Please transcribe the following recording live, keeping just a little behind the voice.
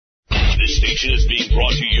This station is being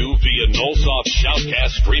brought to you via Nullsoft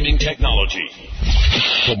Shoutcast streaming technology.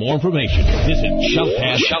 For more information, visit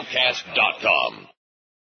shoutcast.com.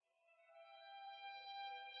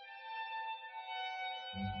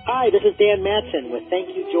 Hi, this is Dan Matson with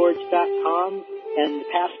ThankYouGeorge.com and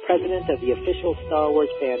past president of the official Star Wars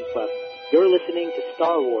fan club. You're listening to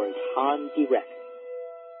Star Wars on Direct.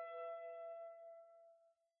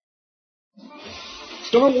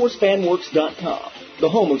 StarWarsFanWorks.com, the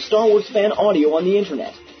home of Star Wars fan audio on the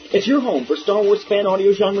Internet. It's your home for Star Wars fan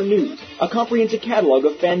audio genre news, a comprehensive catalog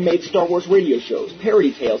of fan-made Star Wars radio shows,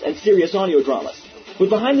 parody tales, and serious audio dramas. With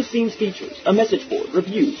behind-the-scenes features, a message board,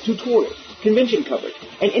 reviews, tutorials, convention coverage,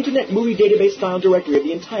 an Internet movie database-style directory of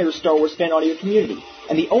the entire Star Wars fan audio community,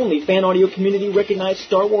 and the only fan audio community-recognized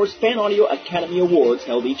Star Wars Fan Audio Academy Awards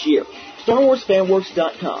held each year.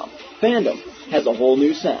 StarWarsFanWorks.com. Fandom has a whole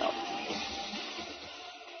new sound.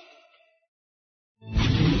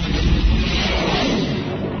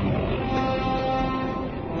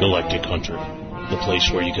 Galactic Hunter, the place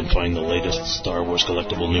where you can find the latest Star Wars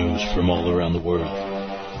collectible news from all around the world.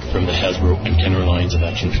 From the Hasbro and Kenner lines of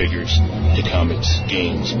action figures to comics,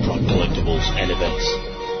 games, prop collectibles, and events,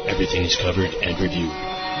 everything is covered and reviewed.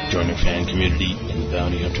 Join our fan community in the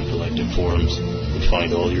Bounty Hunter Collective forums and find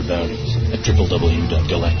all your bounties at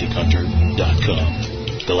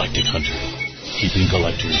www.galactichunter.com. Galactic Hunter, keeping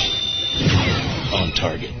collectors on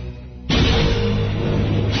target.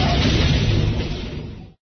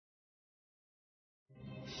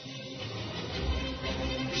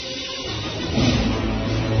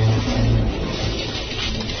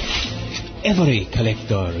 Every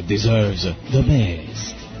collector deserves the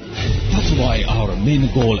best. That's why our main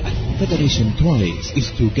goal at Federation Toys is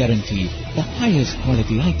to guarantee the highest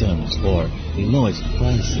quality items for the lowest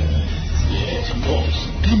prices. Yes, of course.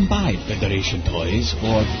 Come by Federation Toys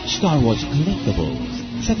for Star Wars collectibles.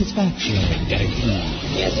 Satisfaction guaranteed.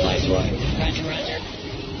 Yes, Viceroy. Roger, Roger.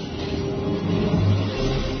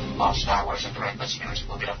 All Star Wars and Direct listeners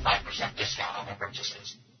will get a 5% discount on their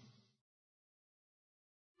purchases.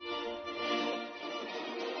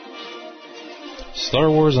 Star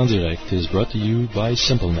Wars on Direct is brought to you by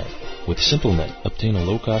SimpleNet. With SimpleNet, obtain a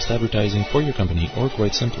low-cost advertising for your company or,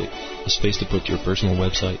 quite simply, a space to put your personal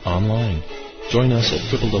website online. Join us at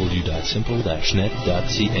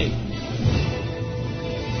www.simple-net.ca.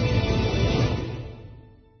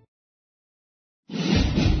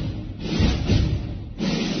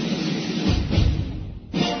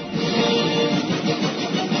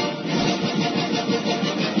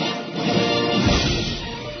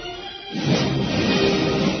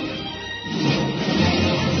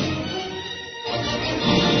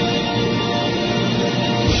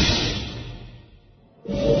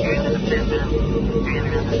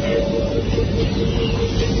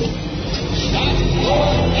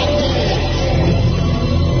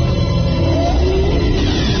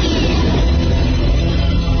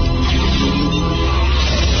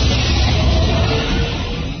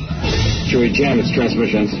 Jam its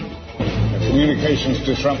transmissions. A communications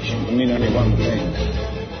disruption can mean only one thing.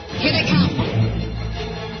 Here they come!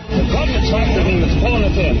 The coordinates factor beam is pulling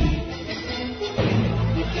us in.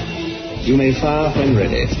 You may fire when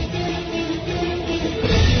ready.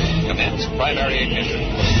 Commence primary ignition.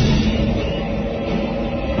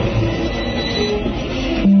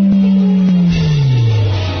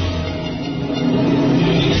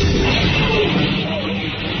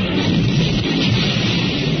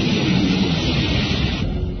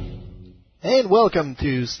 And welcome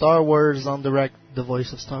to Star Wars on Direct, the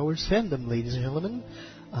voice of Star Wars fandom, ladies and gentlemen,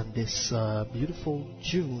 on this beautiful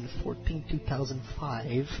June 14,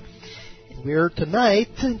 2005. And we're tonight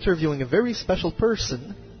interviewing a very special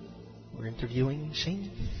person. We're interviewing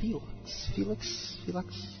Shane Felix. Felix?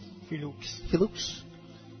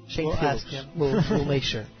 Shane We'll Felix. ask him. We'll make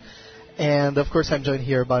sure. And of course, I'm joined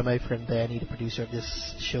here by my friend Danny, the producer of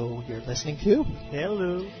this show you're listening to.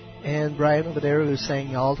 Hello. And Brian over there, who's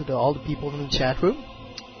saying all to all the people in the chat room.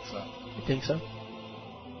 So, You think so?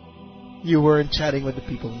 You weren't chatting with the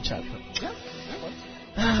people in the chat room. yeah, that was.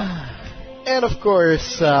 And of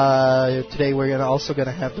course, today we're also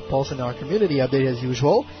gonna have the Pulse in our community update as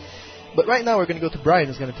usual. But right now we're gonna go to Brian,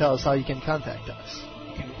 who's gonna tell us how you can contact us.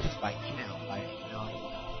 You can reach us by email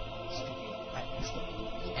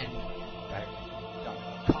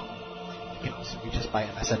studio@swpn.com. You can also reach us by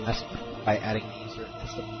SMS by adding the user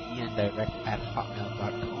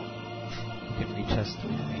swpndirect@hotmail.com. You can reach us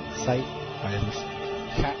through the main site by listening to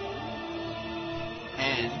the chat.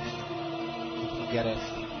 And you can get us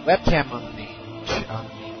webcam on the main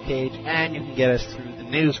page, and you can get us through the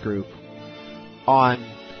news group on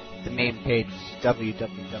the main page,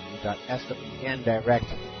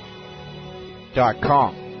 www.swpndirect.com.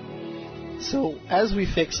 www.starwarsfanaudioshop.com. So, as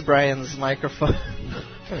we fix Brian's microphone...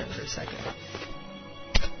 Come here for a second.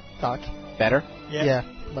 Talk. Better? Yeah,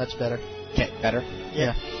 much better. Okay, better?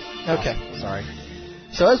 Yeah. Okay. Awesome. Sorry.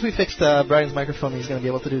 So as we fixed Brian's microphone, he's going to be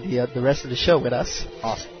able to do the rest of the show with us.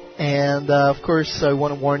 Awesome. And, of course, I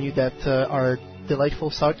want to warn you that our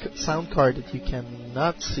delightful sound card that you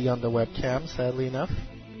cannot see on the webcam, sadly enough.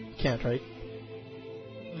 You can't, right?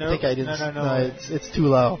 No, I think I didn't. No, it's too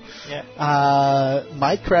low. Yeah.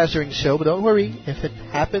 Might crash during the show, but don't worry. If it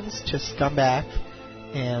happens, just come back,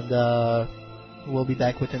 and we'll be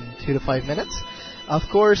back within 2 to 5 minutes. Of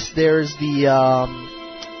course, there's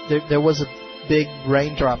there was a big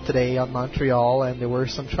raindrop today on Montreal, and there were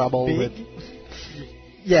some trouble with.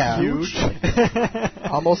 Yeah, huge,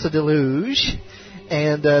 almost a deluge,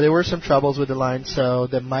 and there were some troubles with the line, so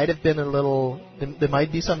there might have been there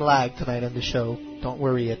might be some lag tonight on the show. Don't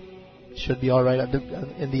worry, it should be all right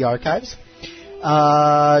in the archives.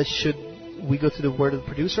 Should we go to the word of the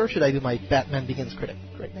producer, or should I do my Batman Begins critic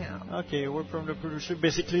right now? Okay, word from the producer.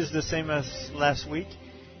 Basically, it's the same as last week.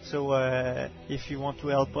 So if you want to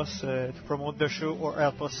help us to promote the show or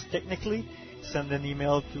help us technically, send an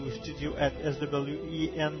email to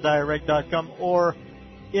studio@swendirect.com or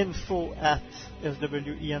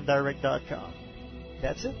info@swendirect.com.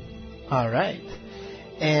 That's it. All right.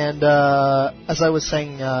 And as I was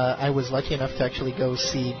saying, I was lucky enough to actually go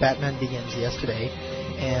see Batman Begins yesterday.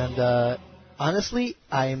 And honestly,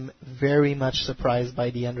 I'm very much surprised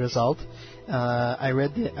by the end result. I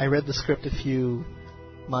read the script a few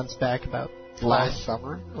months back, about last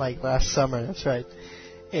summer. That's right.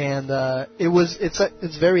 And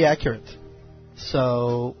it's very accurate.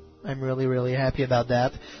 So I'm really, really happy about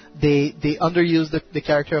that. They underused the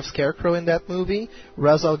character of Scarecrow in that movie.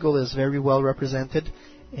 Ra's al Ghul is very well represented,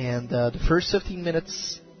 and the first 15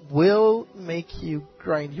 minutes will make you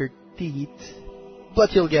grind your teeth,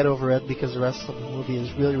 but you'll get over it because the rest of the movie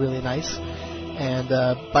is really, really nice. And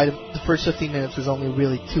by the first 15 minutes, there's only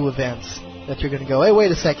really 2 events that you're going to go, hey, wait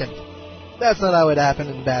a second, that's not how it happened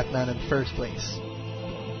in Batman in the first place.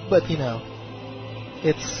 But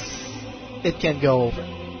it can go over.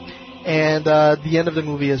 And the end of the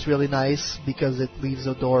movie is really nice because it leaves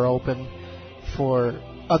a door open for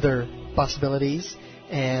other possibilities,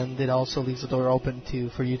 and it also leaves the door open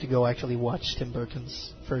for you to go actually watch Tim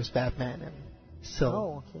Burton's first Batman and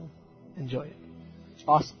still enjoy it.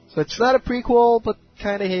 Awesome. So it's not a prequel, but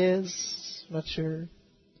kind of is. Not sure.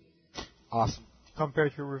 Awesome.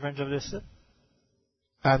 Compared to Revenge of the Sith?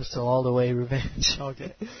 I'm still all the way Revenge.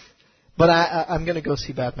 Okay. But I'm going to go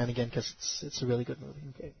see Batman again because it's a really good movie.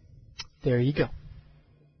 Okay. There you go.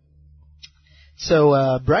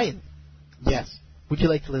 So, Brian. Yes. Would you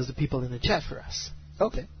like to list the people in the chat for us?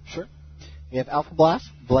 Okay, sure. We have Alpha Blast,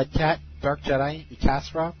 Bloodcat, Dark Jedi,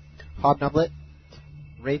 Icastra, Hobnoblet,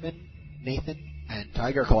 Raven, Nathan, and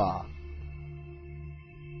Tiger Claw.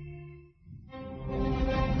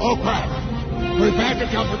 Oh, crap. Prepare to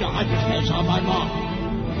jump into hyperspace on my mark.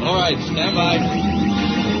 All right, stand by.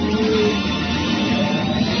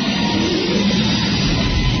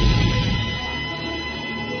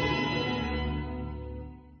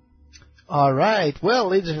 All right. Well,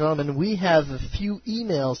 ladies and gentlemen, we have a few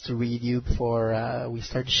emails to read you before we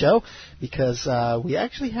start the show because we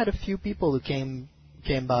actually had a few people who came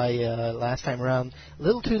by last time around a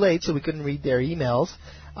little too late, so we couldn't read their emails.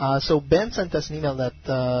 So Ben sent us an email that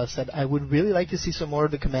said, I would really like to see some more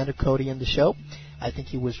of the Commander Cody in the show. I think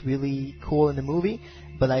he was really cool in the movie,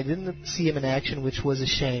 but I didn't see him in action, which was a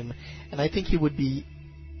shame. And I think it would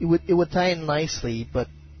tie in nicely, but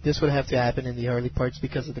this would have to happen in the early parts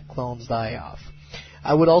because of the clones die-off.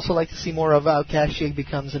 I would also like to see more of how Kashyyyk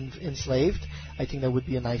becomes enslaved. I think that would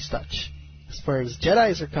be a nice touch. As far as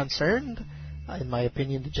Jedis are concerned, in my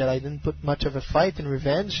opinion, the Jedi didn't put much of a fight in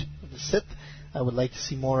Revenge of the Sith. I would like to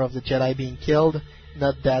see more of the Jedi being killed.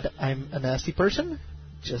 Not that I'm a nasty person,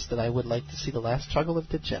 just that I would like to see the last struggle of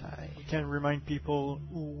the Jedi. We can remind people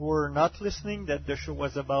who were not listening that the show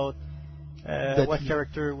was about what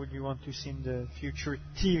character would you want to see in the future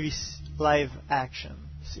TV live action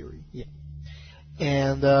series. Yeah.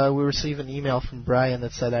 And we received an email from Brian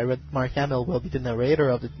that said, I read Mark Hamill will be the narrator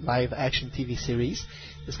of the live action TV series.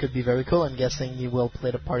 This could be very cool. I'm guessing he will play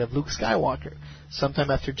the part of Luke Skywalker, sometime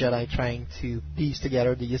after Jedi trying to piece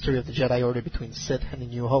together the history of the Jedi Order between Sith and A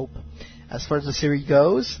New Hope. As far as the series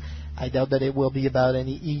goes, I doubt that it will be about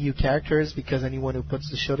any EU characters because anyone who puts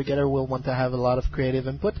the show together will want to have a lot of creative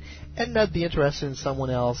input and not be interested in someone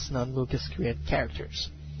else non-Lucas created characters.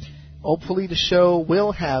 Hopefully the show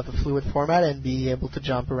will have a fluid format and be able to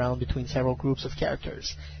jump around between several groups of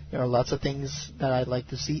characters. There are lots of things that I'd like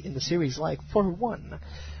to see in the series, like, for one,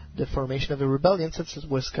 The formation of the rebellion, since it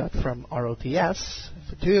was cut from ROTS.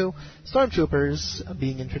 For 2, stormtroopers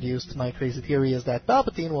being introduced. My crazy theory is that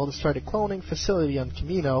Palpatine will destroy the cloning facility on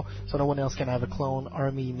Kamino, so no one else can have a clone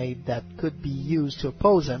army made that could be used to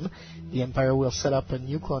oppose him. The Empire will set up a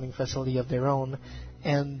new cloning facility of their own,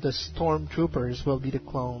 and the stormtroopers will be the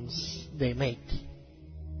clones they make.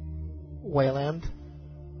 Wayland?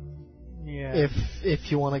 Yeah.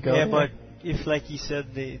 If you want to go. Yeah, but if, like he said,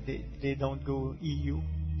 they don't go EU.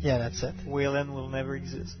 Yeah, that's it. Wayland will never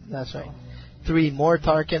exist. That's right. 3, more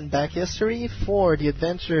Tarkin back history. 4, the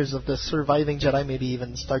adventures of the surviving Jedi, maybe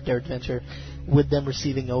even start their adventure with them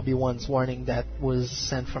receiving Obi-Wan's warning that was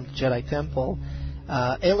sent from the Jedi Temple.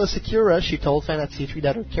 Ayla Secura, she told fan at C3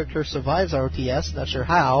 that her character survives ROTS, not sure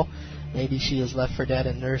how. Maybe she is left for dead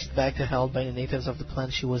and nursed back to hell by the natives of the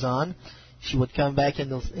planet she was on. She would come back in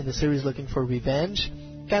the series looking for revenge,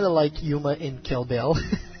 kind of like Yuma in Kill Bill.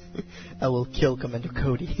 I will kill Commander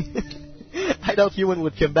Cody. I doubt Ewan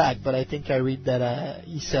would come back, but I think I read that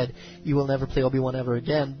he said he will never play Obi-Wan ever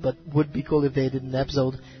again, but would be cool if they did an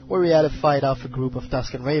episode where we had to fight off a group of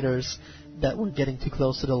Tusken Raiders that were getting too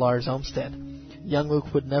close to the Lars homestead. Young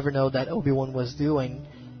Luke would never know that Obi-Wan was doing.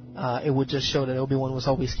 It would just show that Obi-Wan was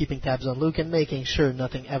always keeping tabs on Luke and making sure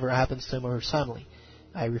nothing ever happens to him or his family.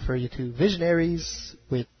 I refer you to Visionaries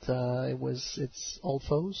with, it's Old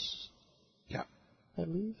Foes? Yeah. I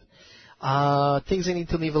believe. Things I need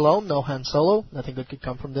to leave alone. No Han Solo. Nothing good could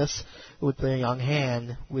come from this. Who would play a young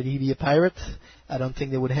Han? Would he be a pirate? I don't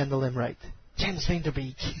think they would handle him right. James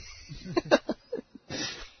Vanderbeek.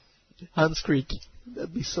 Hans Creek.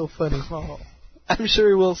 That'd be so funny. Oh. I'm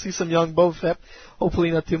sure we'll see some young Boba Fett.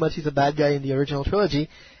 Hopefully not too much. He's a bad guy in the original trilogy.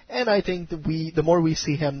 And I think that the more we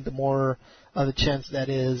see him, the more of a chance that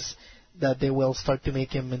is that they will start to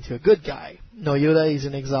make him into a good guy. No Yoda is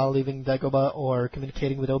in exile leaving Dagobah or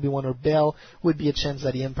communicating with Obi-Wan or Bail would be a chance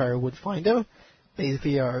that the Empire would find him.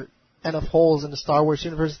 Basically, enough holes in the Star Wars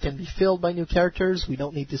universe can be filled by new characters. We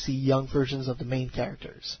don't need to see young versions of the main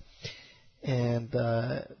characters. And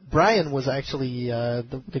Brian was actually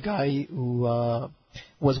the guy who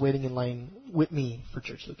was waiting in line with me for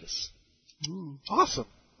George Lucas. Ooh, awesome.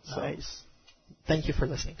 Nice. Thank you for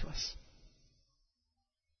listening to us.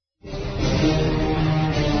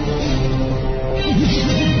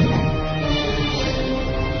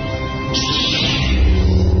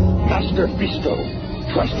 Master Fisto,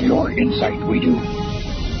 trust your insight, we do.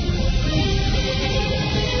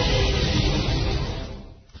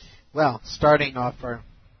 Well, starting off our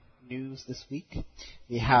news this week,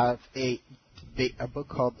 we have a book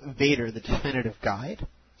called Vader, the Definitive Guide,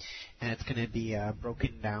 and it's going to be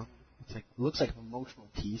broken down. It looks like an emotional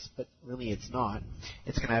piece, but really it's not.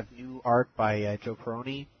 It's going to have new art by Joe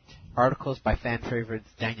Peroni, articles by fan favorites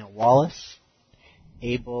Daniel Wallace,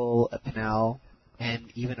 Abel Pennell,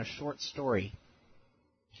 and even a short story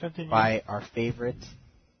by our favorite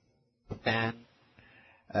fan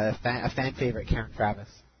favorite Karen Travis.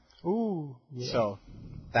 Ooh, yeah. So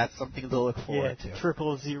that's something to look forward to.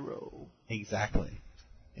 000. Exactly.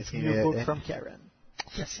 It's going New to be book from Karen.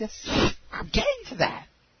 Yes. I'm getting to that.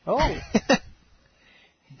 Oh.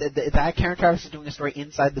 That Karen Travis is doing a story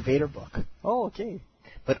inside the Vader book. Oh, okay.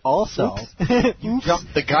 But also, you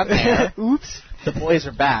jumped the gun there. Oops. The boys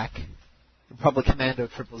are back. Republic Commando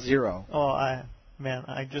 000. Oh, I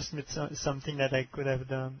just missed something that I could have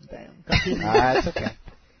done. Damn. Continue. That's okay.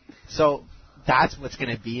 So that's what's going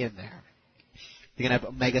to be in there. You're going to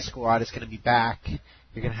have Omega Squad is going to be back.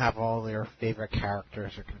 You're going to have all their favorite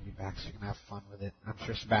characters are going to be back, so you're going to have fun with it. I'm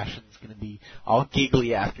sure Sebastian's going to be all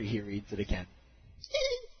giggly after he reads it again.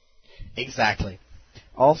 Exactly.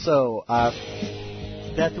 Also,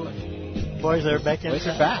 that one. Boys are back. Boys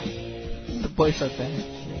are back. The boys are back.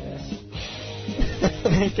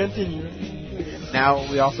 Continue.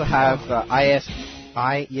 Now we also have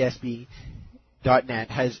IESB.net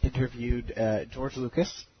has interviewed George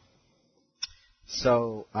Lucas.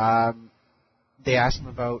 So they asked him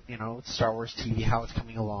about, Star Wars TV, how it's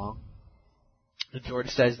coming along. And George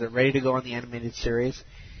says they're ready to go on the animated series,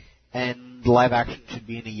 and live action should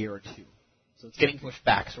be in a year or two. So it's getting pushed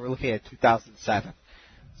back. So we're looking at 2007.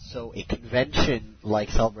 So a convention like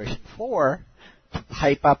Celebration 4 to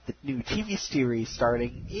hype up the new TV series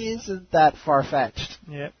starting isn't that far-fetched.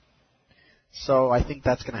 Yep. So I think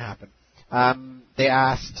that's going to happen. They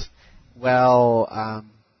asked,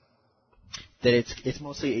 that it's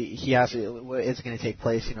mostly, he asked, is it going to take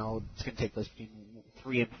place, it's going to take place between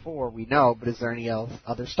 3 and 4, we know, but is there any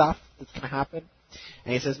other stuff that's going to happen?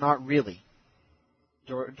 And he says, not really.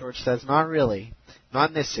 George says, not really. Not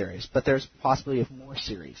in this series, but there's a possibility of more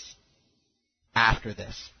series after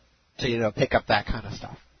this to, pick up that kind of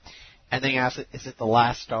stuff. And then he asks, is it the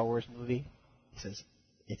last Star Wars movie? He says,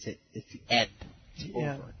 it's the end. It's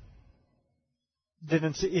over.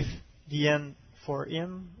 Didn't say if the end for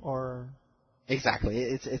him or... Exactly.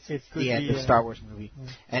 It's the end of the Star Wars movie.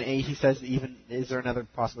 And he says, even, is there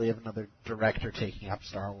possibly another director taking up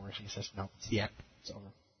Star Wars? And he says, no, it's the end. It's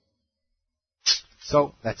over.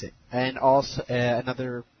 So, that's it. And also,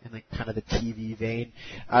 another, in the kind of the TV vein,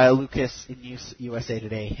 Lucas in USA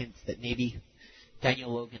Today hints that maybe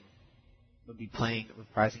Daniel Logan would be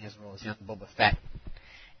reprising his role as young Boba Fett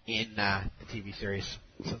in the TV series.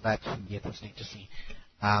 So that should be interesting to see.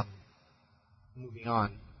 Moving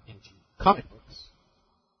on into comic books.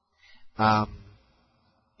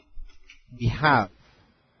 We have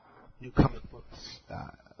new comic books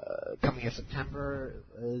coming in September.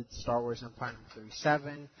 Star Wars Empire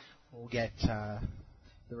 #37. We'll get the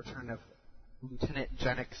return of Lieutenant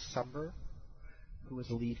Janek Sumber, who was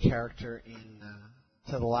the lead character in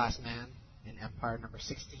To the Last Man in Empire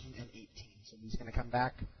 #16 and 18. So he's going to come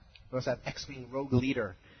back. We also have X-Wing Rogue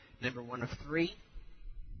Leader, #1 of 3.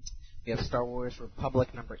 We have Star Wars Republic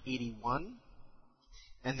 #81.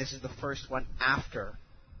 And this is the first one after.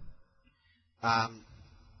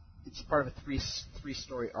 It's part of a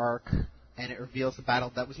three-story arc, and it reveals the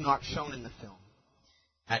battle that was not shown in the film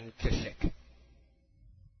at Kashyyyk.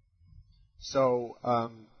 So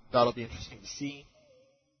that'll be interesting to see.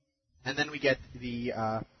 And then we get the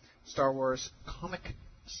Star Wars Comic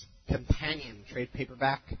Companion trade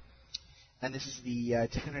paperback. And this is the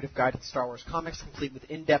definitive guide to the Star Wars comics, complete with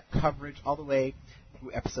in-depth coverage all the way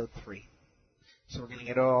through Episode 3. So we're going to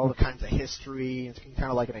get all the kinds of history. It's kind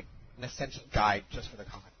of like an essential guide just for the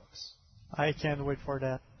comic books. I can't wait for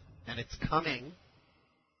that. And it's coming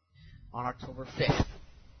on October 5th,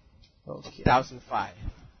 okay. 2005.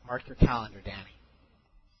 Mark your calendar, Danny.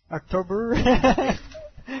 October?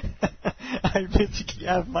 I basically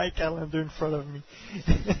have my calendar in front of me.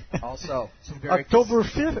 Also, some very October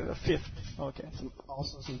 5th. Okay.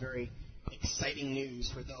 Also, some very exciting news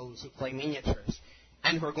for those who play miniatures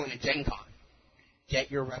and who are going to Gen Con. Get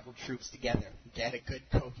your Rebel troops together. Get a good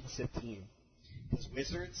cohesive team. Because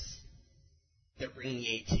Wizards, they're bringing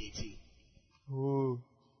the AT-AT. Ooh.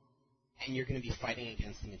 And you're going to be fighting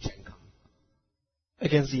against them at Gen Con.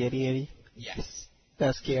 Against the 8080? Yes.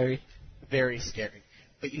 That's scary. Very scary.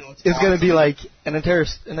 But you know what's It's awesome? going to be like an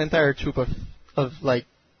entire troop of like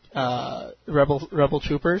rebel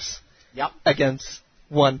troopers. Yep. Against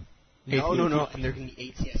one. No. And they're going to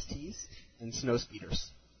be ATSTs and snow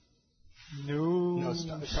speeders. Not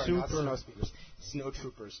snow speeders. Snow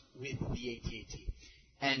troopers with the AT-AT.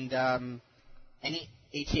 And any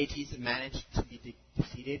AT-ATs that manage to be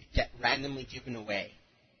defeated get randomly given away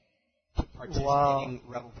to participating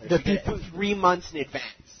rebel players. You get it 3 months in advance.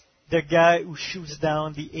 The guy who shoots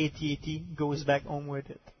down the AT-AT goes back home with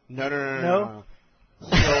it. No. So,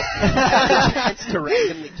 chance to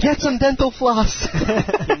randomly get some dental floss.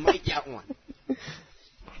 You might get one.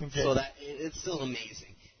 Okay. So that it's still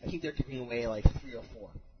amazing. I think they're giving away like 3 or 4.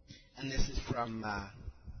 And this is from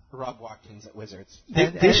Rob Watkins at Wizards.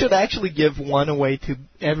 They should actually give one away to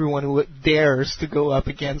everyone who dares to go up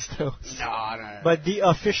against those. No. But the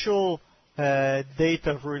official date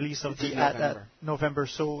of release of the November. November.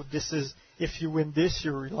 So this is, if you win this,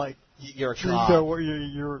 you're like you're a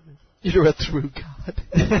god. You're a true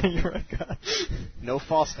god. You're a god. No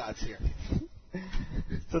false gods here.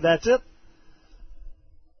 So that's it.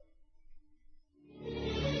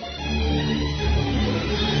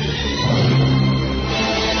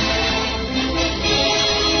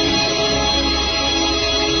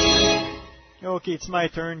 Okay, it's my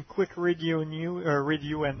turn. Quick radio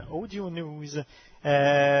and audio news.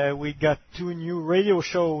 We got 2 new radio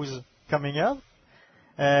shows coming up.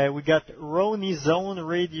 We got Roney Zone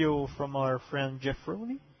Radio from our friend Jeff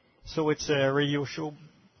Roney. So it's a radio show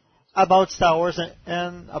about Star Wars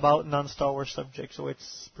and about non-Star Wars subjects. So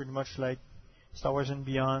it's pretty much like Star Wars and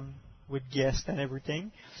Beyond with guests and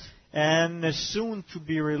everything. And soon to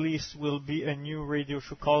be released will be a new radio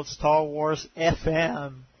show called Star Wars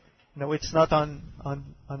FM. No, it's not on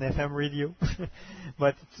FM radio,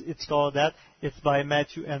 but it's called that. It's by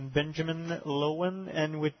Matthew and Benjamin Lowen,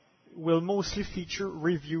 and will mostly feature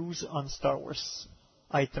reviews on Star Wars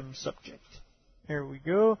item subject. Here we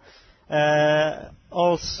go.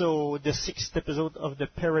 Also, the 6th episode of the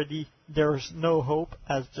parody There's No Hope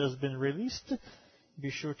has just been released.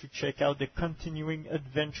 Be sure to check out the continuing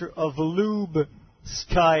adventure of Lube,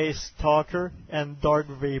 Sky Stalker, and Dark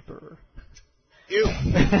Vapor. Ew,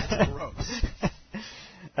 that's gross.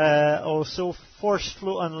 Also, Force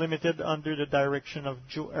Flow Unlimited, under the direction of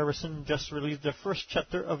Joe Harrison, just released the first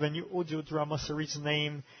chapter of a new audio drama series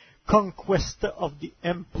named conquest of the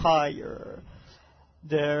empire.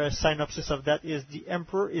 The synopsis of that is: the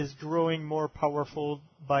emperor is growing more powerful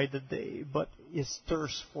by the day, but his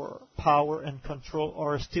thirst for power and control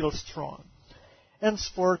are still strong.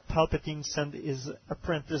 Henceforth, Palpatine sent his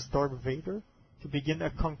apprentice Darth Vader to begin a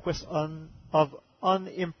conquest of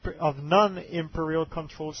non-imperial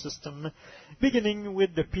control system, beginning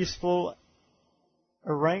with the peaceful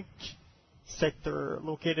Arank sector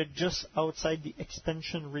located just outside the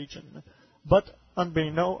expansion region. But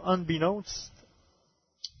unbeknownst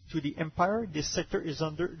to the Empire, this sector is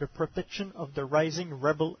under the protection of the rising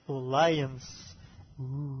Rebel Alliance.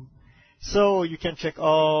 Ooh. So you can check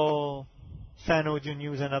all fan audio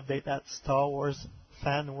news and update at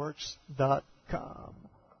StarWarsFanWorks.com.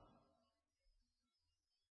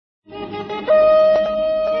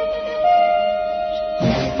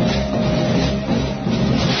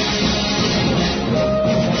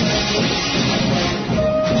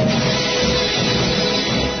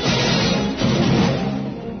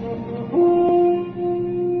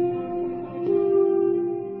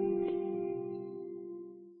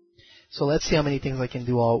 So let's see how many things I can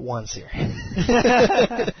do all at once here.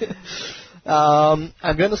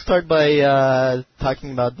 I'm going to start by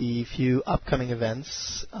talking about the few upcoming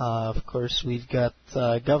events. Of course, we've got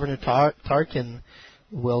Governor Tarkin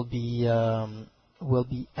will be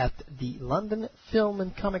at the London Film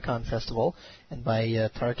and Comic Con Festival, and by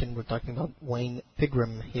Tarkin we're talking about Wayne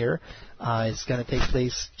Pigram here. It's going to take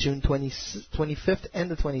place June 25th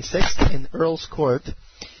and the 26th in Earl's Court,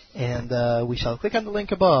 and we shall click on the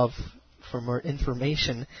link above for more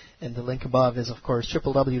information, and the link above is, of course,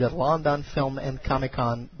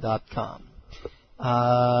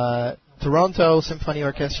 www.londonfilmandcomiccon.com. Toronto Symphony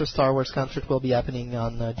Orchestra Star Wars concert will be happening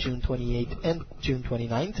on June 28th and June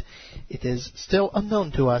 29th. It is still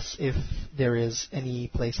unknown to us if there is any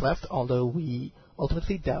place left, although we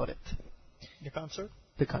ultimately doubt it. The concert?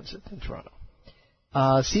 The concert in Toronto.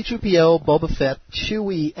 C-3PO, Boba Fett,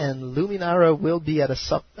 Chewie, and Luminara will be at a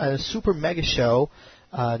Super Mega Show.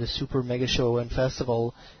 The Super Mega Show and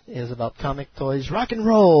Festival is about comic toys, rock and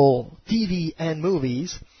roll, TV, and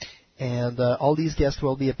movies. And all these guests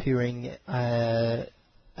will be appearing at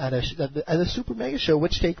a Super Mega Show,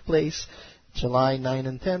 which takes place July 9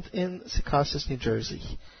 and 10th in Secaucus, New Jersey.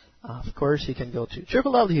 Of course, you can go to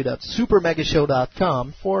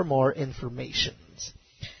www.supermegashow.com for more information.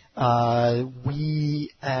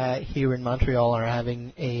 We here in Montreal are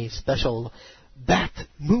having a special Bat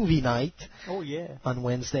movie night. Oh yeah! On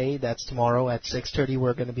Wednesday, that's tomorrow at 6:30.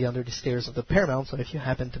 We're going to be under the stairs of the Paramount. So if you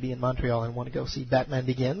happen to be in Montreal and want to go see Batman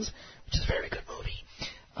Begins, which is a very good movie,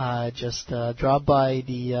 just drop by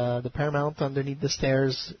the Paramount underneath the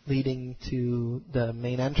stairs leading to the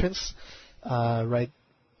main entrance. Right.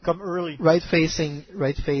 Come early. Right facing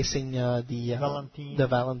the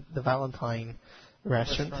Valentine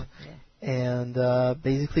restaurant. Yeah. And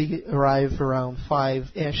basically arrive around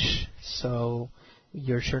 5-ish, so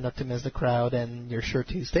you're sure not to miss the crowd, and you're sure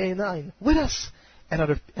to stay in line with us and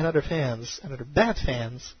other fans, and other Bat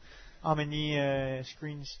fans. How many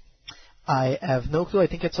screens? I have no clue. I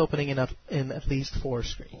think it's opening in at least 4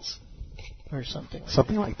 screens or something.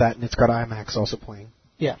 Something like that, and it's got IMAX also playing.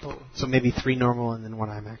 Yeah. So maybe 3 normal and then 1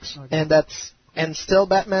 IMAX. Okay. And still,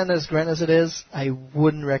 Batman, as grand as it is, I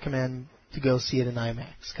wouldn't recommend to go see it in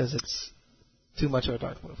IMAX because it's too much of a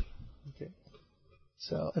dark movie. Okay.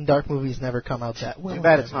 So, and dark movies never come out that well. Too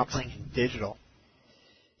bad it's not playing in digital.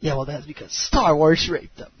 Yeah, well, that's because Star Wars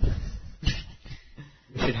raped them.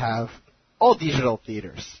 We should have all digital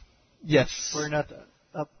theaters. Yes. We're not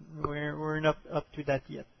up to that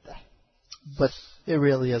yet. But it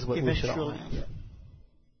really is what eventually, we should all have. Yeah.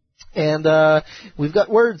 And we've got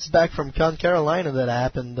words back from Con Carolina that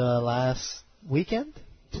happened last weekend.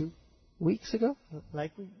 2 weeks ago?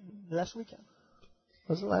 Last weekend.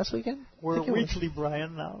 Was it last weekend? We're weekly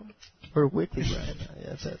Brian now. We're weekly Brian now, yeah,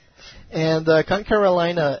 that's it. And Con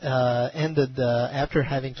Carolina ended after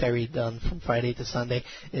having carried on from Friday to Sunday.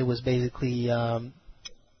 It was basically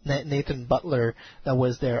Nathan Butler that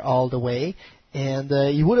was there all the way. And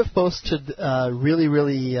he would have posted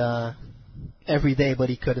really every day, but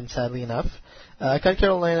he couldn't, sadly enough. Con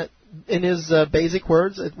Carolina, in his basic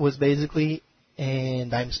words, it was basically,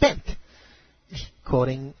 and I'm spent.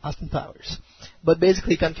 Quoting Austin Powers. But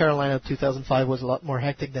basically, Con Carolina 2005 was a lot more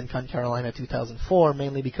hectic than Con Carolina 2004,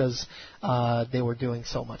 mainly because they were doing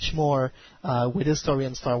so much more. With his story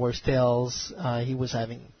and Star Wars Tales, he was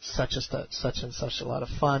having such a lot of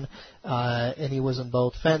fun, and he was on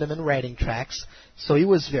both fandom and writing tracks, so he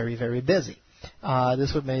was very, very busy.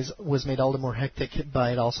 This was made all the more hectic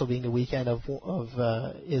by it also being the weekend of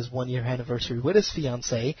his 1-year anniversary with his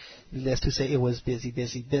fiancée. Needless to say, it was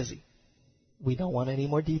busy. We don't want any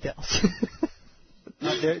more details.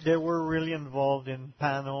 They were really involved in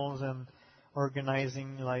panels and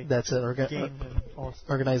organizing That's it. games and all stuff.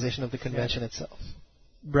 Organization of the convention itself.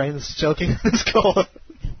 Brian's choking on his cough.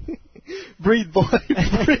 Breathe, boy,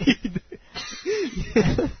 breathe.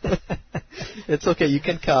 It's okay. You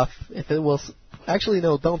can cough. If it will, actually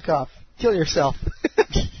no, don't cough. Kill yourself.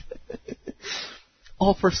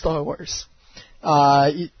 All for Star Wars.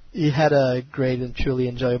 He had a great and truly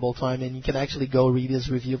enjoyable time, and you can actually go read his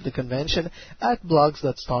review of the convention at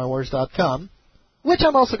blogs.starwars.com, which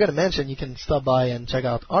I'm also going to mention. You can stop by and check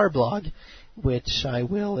out our blog, which I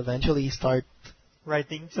will eventually start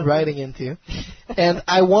writing into. And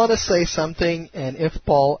I want to say something, and if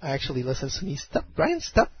Paul actually listens to me, Brian,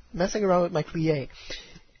 stop messing around with my plie.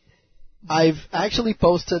 I've actually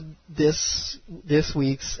posted this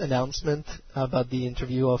week's announcement about the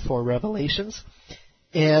interview for Revelations.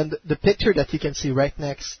 And the picture that you can see right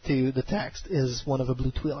next to the text is one of a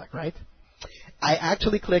blue Twi'lek, right? I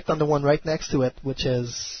actually clicked on the one right next to it, which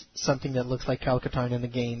is something that looks like Kyle Katarn in the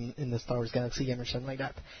game, in the Star Wars Galaxy game or something like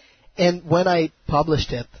that. And when I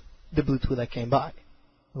published it, the blue Twi'lek came by.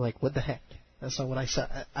 I'm like, what the heck? That's not what I said.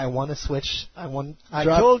 I want to switch. I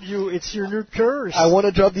told you, it's your new curse. I want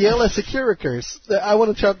to drop the LS Secura curse. I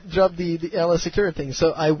want to drop the LS Secura thing.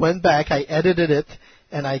 So I went back, I edited it,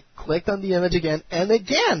 and I clicked on the image again, and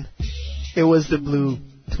again, it was the blue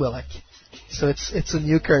Twi'lek. So it's a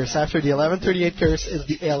new curse. After the 1138 curse is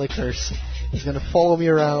the LA curse. It's going to follow me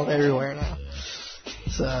around everywhere now.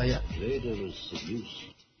 So, yeah. Vader is seduced.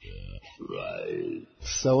 Right.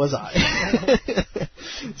 So was I.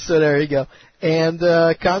 So there you go. And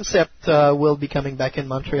Concept will be coming back in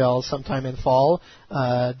Montreal sometime in fall.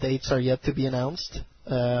 Dates are yet to be announced.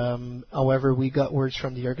 However, we got words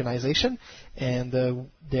from the organization, and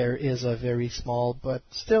there is a very small but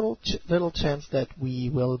still little chance that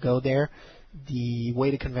we will go there. The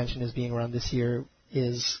way the convention is being run this year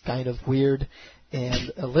is kind of weird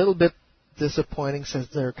and a little bit disappointing since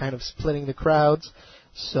they're kind of splitting the crowds.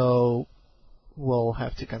 So we'll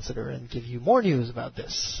have to consider and give you more news about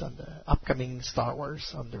this on the upcoming Star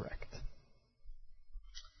Wars on Direct.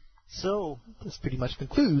 So this pretty much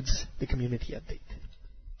concludes the community update.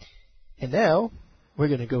 And now we're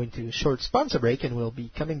going to go into a short sponsor break, and we'll be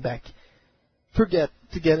coming back to get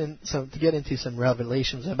into some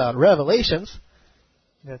revelations about Revelations.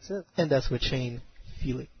 That's it. And that's with Shane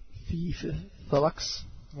Felux.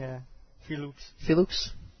 Yeah,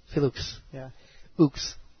 Felux. Yeah.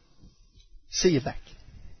 Oops. See you back.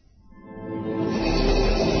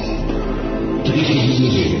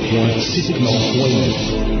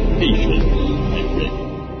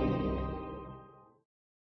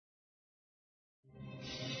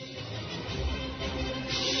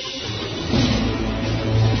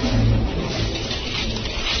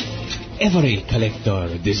 Every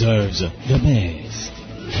collector deserves the best.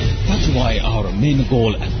 That's why our main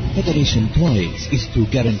goal at Federation Toys is to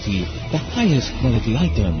guarantee the highest quality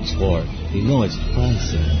items for the lowest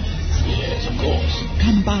prices. Yes, of course.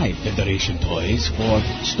 Come by Federation Toys for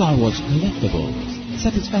Star Wars collectibles.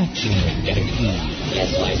 Satisfaction guaranteed.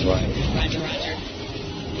 Yes, Viceroy. Roger.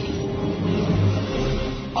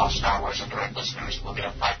 All Star Wars and Direct listeners will get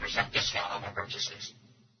a 5% discount on their purchases.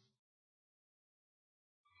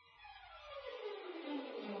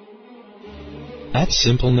 At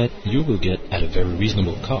SimpleNet, you will get, at a very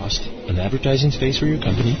reasonable cost, an advertising space for your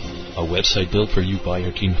company, a website built for you by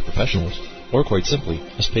your team of professionals, or quite simply,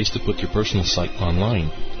 a space to put your personal site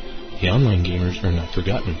online. The online gamers are not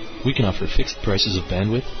forgotten. We can offer fixed prices of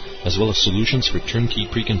bandwidth, as well as solutions for turnkey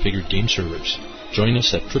pre-configured game servers. Join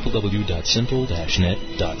us at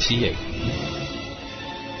www.simple-net.ca.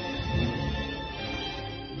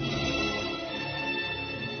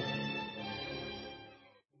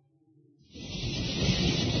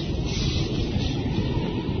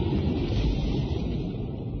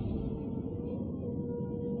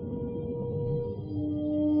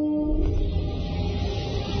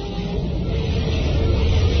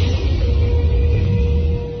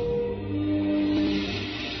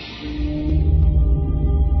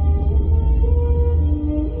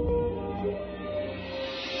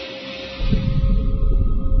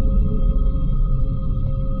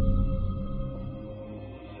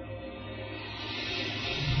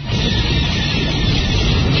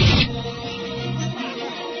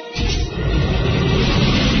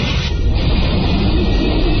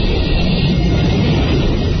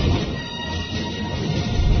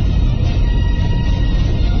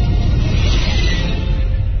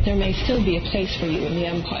 may still be a place for you in the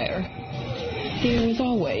Empire. There is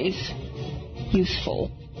always useful.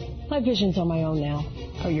 My vision's on my own now.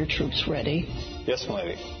 Are your troops ready? Yes, my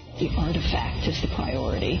lady. The artifact is the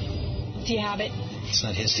priority. Do you have it? It's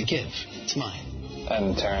not his to give. It's mine.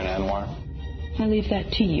 And Terran Anwar? I leave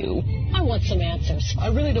that to you. I want some answers. I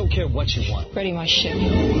really don't care what you want. Ready my ship.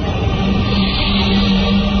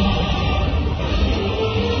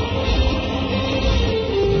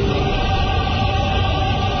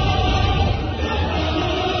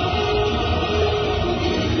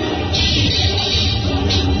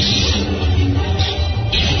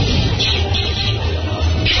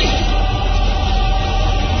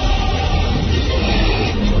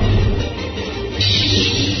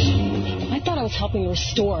 Helping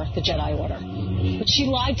restore the Jedi Order. But she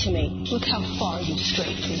lied to me. Look how far you've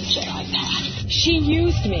strayed from the Jedi path. She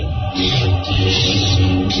used me.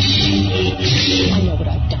 I know what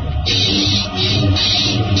I've done.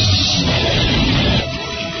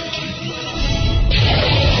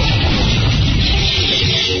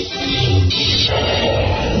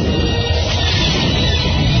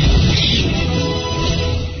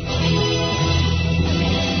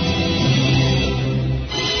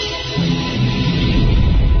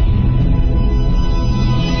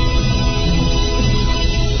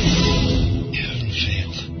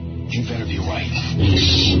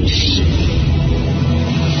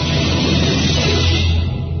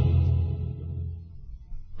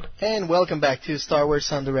 And welcome back to Star Wars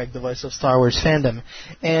on Direct, the voice of Star Wars fandom.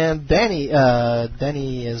 And Danny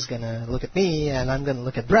is going to look at me, and I'm going to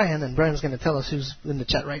look at Brian, and Brian's going to tell us who's in the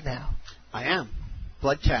chat right now. I am.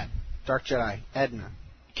 Bloodcat, Dark Jedi, Edna,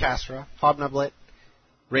 Castra, Hobnoblet,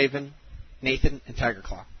 Raven, Nathan, and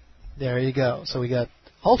Tigerclaw. There you go. So we got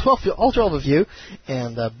all 12 of you,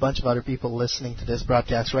 and a bunch of other people listening to this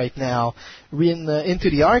broadcast right now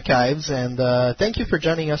into the archives. And thank you for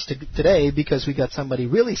joining us today, because we got somebody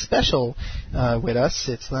really special with us.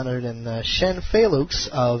 It's none other than Shen Felux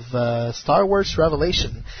of Star Wars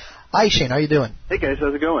Revelation. Hi, Shane. How you doing? Hey, guys.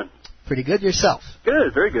 How's it going? Pretty good. Yourself?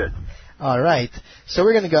 Good. Very good. All right. So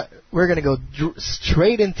we're gonna go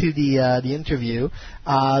straight into the interview.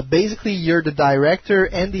 Basically, you're the director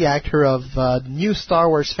and the actor of the new Star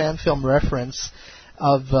Wars fan film reference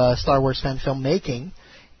of Star Wars fan film making,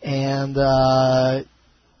 and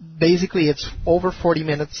basically it's over 40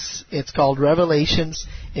 minutes. It's called Revelations.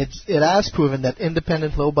 It has proven that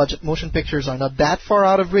independent, low-budget motion pictures are not that far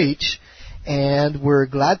out of reach, and we're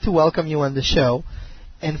glad to welcome you on the show.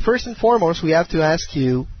 And first and foremost, we have to ask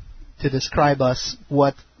you to describe us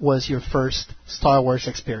what was your first Star Wars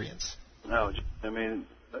experience. Oh, I mean,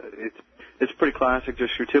 it's pretty classic,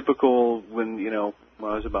 just your typical when I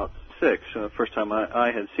was about 6, first time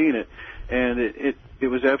I had seen it, and it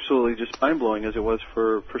was absolutely just mind-blowing, as it was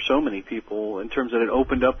for so many people, in terms that it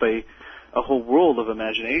opened up a whole world of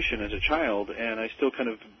imagination as a child, and I still kind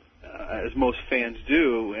of, as most fans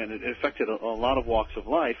do, and it affected a lot of walks of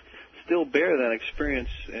life, still bear that experience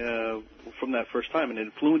from that first time, and it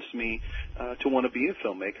influenced me to want to be a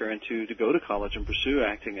filmmaker and to go to college and pursue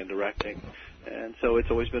acting and directing. And so it's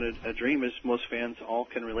always been a dream, as most fans all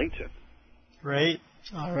can relate to. Right.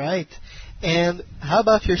 All right. And how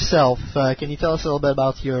about yourself? Can you tell us a little bit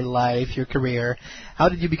about your life, your career? How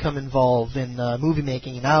did you become involved in movie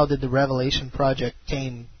making, and how did the Revelation project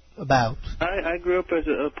came about? I grew up as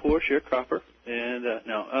a poor sharecropper, and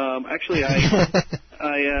actually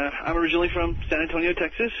I'm originally from San Antonio,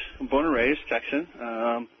 Texas. I'm born and raised Texan.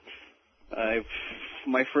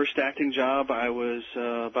 My first acting job, I was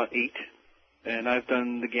about 8, and I've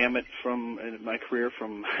done the gamut in my career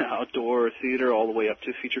from outdoor theater all the way up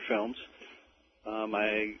to feature films.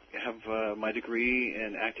 I have my degree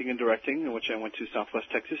in acting and directing, in which I went to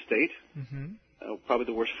Southwest Texas State, probably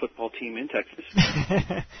the worst football team in Texas.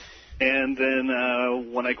 And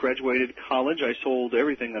then when I graduated college, I sold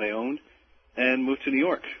everything that I owned and moved to New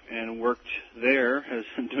York and worked there as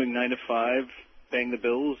doing 9 to 5, paying the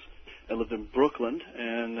bills. I lived in Brooklyn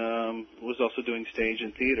and was also doing stage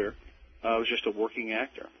and theater. I was just a working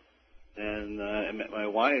actor. And I met my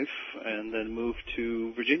wife and then moved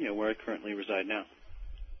to Virginia, where I currently reside now.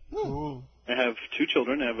 Ooh. I have 2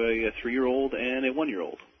 children. I have a 3-year-old and a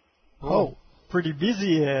 1-year-old. Oh, pretty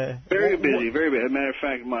busy. Very busy, very busy. As a matter of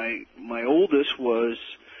fact, my oldest was,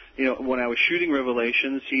 when I was shooting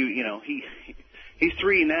Revelations, he's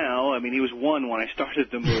 3 now. I mean, he was 1 when I started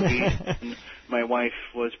the movie. And my wife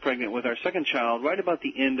was pregnant with our second child right about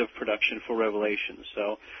the end of production for Revelations.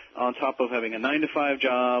 So on top of having a 9 to 5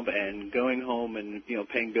 job and going home and,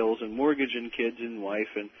 paying bills and mortgage and kids and wife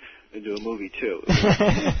and do a movie too.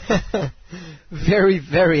 Very,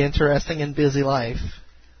 very interesting and busy life.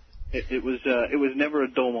 It was never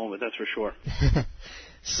a dull moment, that's for sure.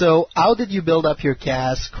 So, how did you build up your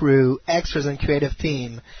cast, crew, extras, and creative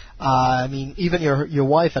team? I mean, even your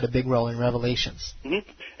wife had a big role in Revelations. Mm-hmm.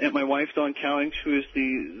 And my wife, Dawn Cowings, who is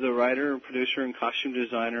the writer, producer, and costume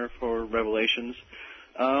designer for Revelations.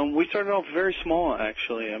 We started off very small,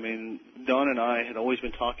 actually. I mean, Dawn and I had always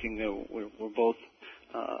been talking. We're both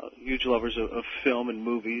huge lovers of film and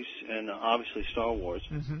movies, and obviously Star Wars.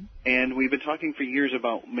 Mm-hmm. And we've been talking for years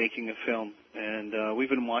about making a film, and we've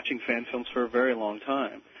been watching fan films for a very long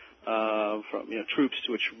time. From Troops,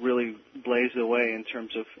 which really blazed the way in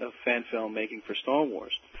terms of fan film making for Star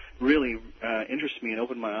Wars, really interested me and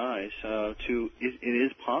opened my eyes to it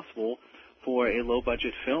is possible for a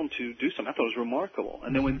low-budget film to do something. I thought it was remarkable.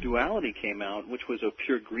 And then when Duality came out, which was a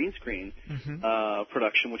pure green screen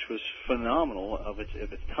production, which was phenomenal of its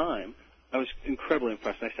time, I was incredibly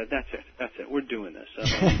impressed. And I said, that's it, we're doing this.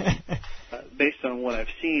 Based on what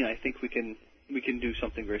I've seen, I think we can do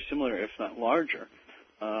something very similar, if not larger.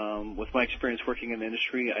 With my experience working in the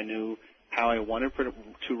industry, I knew how I wanted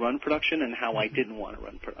to run production and how I didn't want to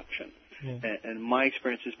run production. Yeah. And my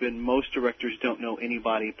experience has been most directors don't know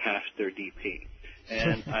anybody past their DP.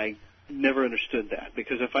 And I never understood that,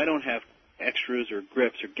 because if I don't have extras or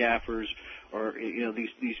grips or gaffers or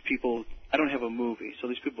these people, I don't have a movie. So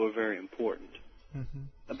these people are very important.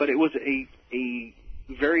 Mm-hmm. But it was a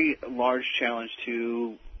very large challenge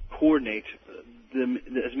to coordinate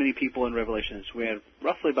as many people in Revelations. We had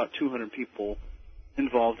roughly about 200 people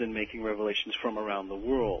involved in making Revelations from around the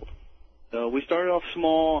world. So we started off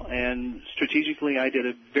small, and strategically I did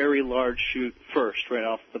a very large shoot first, right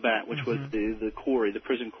off the bat, which was the quarry, the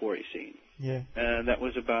prison quarry scene. Yeah. And that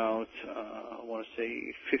was about, I want to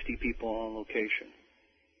say, 50 people on location.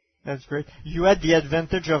 That's great. You had the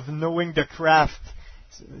advantage of knowing the craft.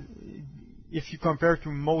 If you compare to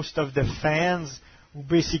most of the fans who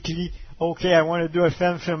basically, okay, I want to do a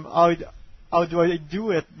fan film, how do I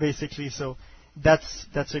do it, basically? So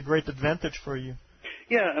that's a great advantage for you.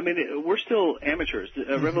 Yeah, I mean, we're still amateurs.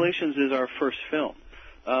 Revelations is our first film.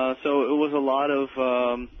 So it was a lot of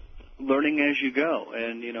learning as you go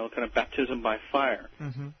and, kind of baptism by fire.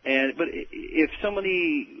 Mm-hmm. But if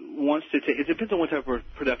somebody wants to take, it depends on what type of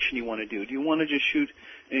production you want to do. Do you want to just shoot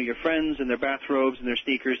your friends in their bathrobes and their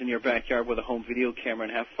sneakers in your backyard with a home video camera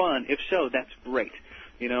and have fun? If so, that's great.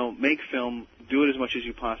 Make film, do it as much as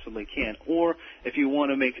you possibly can. Or if you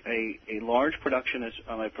want to make a large production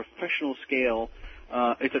on a professional scale,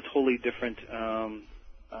 it's a totally different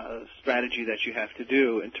strategy that you have to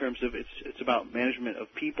do in terms of it's about management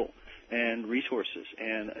of people and resources,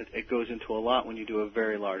 and it goes into a lot when you do a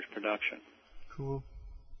very large production. Cool.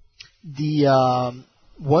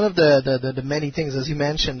 One of the many things, as you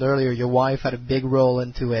mentioned earlier, your wife had a big role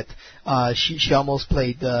into it. She almost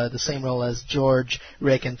played the same role as George,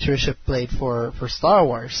 Rick, and Tricia played for Star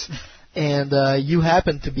Wars. And you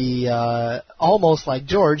happened to be almost like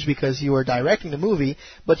George because you were directing the movie,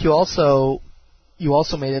 but you also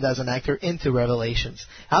made it as an actor into Revelations.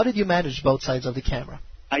 How did you manage both sides of the camera?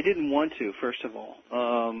 I didn't want to, first of all.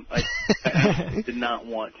 I did not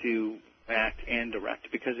want to act and direct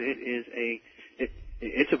because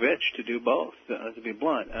it's a bitch to do both, to be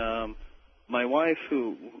blunt. My wife,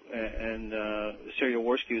 and Sarah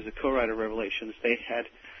Jaworski, is the co-writer of Revelations,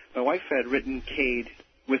 my wife had written Cade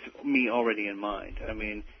with me already in mind. I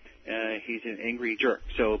mean, he's an angry jerk,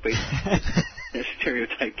 so basically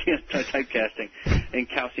typecasting and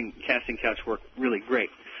casting couch work really great.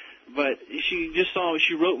 But she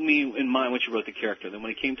wrote me in mind when she wrote the character. Then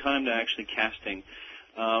when it came time to actually casting,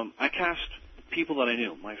 I cast people that I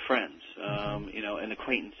knew, my friends, and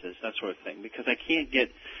acquaintances, that sort of thing, because I can't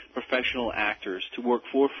get professional actors to work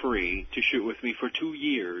for free to shoot with me for 2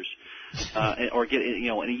 years, or get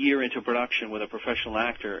a year into production with a professional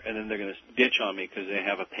actor, and then they're going to ditch on me because they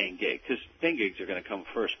have a paying gig. Because paying gigs are going to come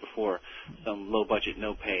first before some low budget,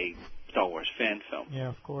 no pay Star Wars fan film. Yeah,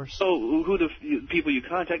 of course. So who the people you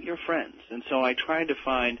contact? Your friends. And so I tried to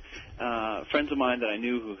find friends of mine that I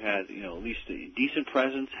knew who had, at least a decent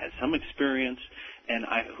presence, had some experience, and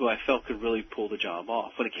who I felt could really pull the job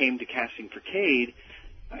off. When it came to casting for Cade,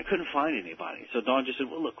 I couldn't find anybody. So Dawn just said,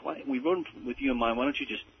 well, look, we wrote him with you in mind. Why don't you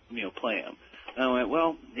just, play him? And I went,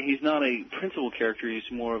 well, he's not a principal character. He's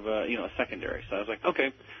more of a secondary. So I was like,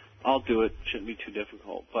 okay, I'll do it. Shouldn't be too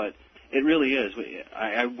difficult. But it really is.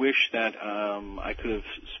 I wish that I could have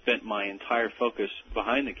spent my entire focus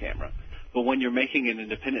behind the camera. But when you're making an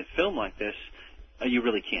independent film like this, you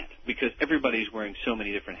really can't, because everybody's wearing so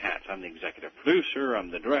many different hats. I'm the executive producer,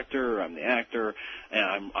 I'm the director, I'm the actor,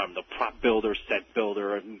 and I'm the prop builder, set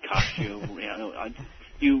builder, and costume.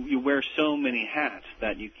 You wear so many hats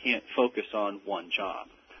that you can't focus on one job.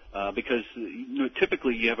 because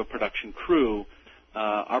typically you have a production crew.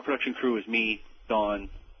 Our production crew is me, Dawn,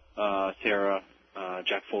 Sarah,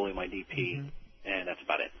 Jack Foley, my DP, and that's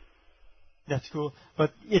about it. That's cool.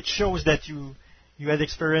 But it shows that you had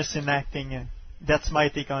experience in acting. That's my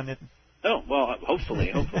take on it. Oh, well,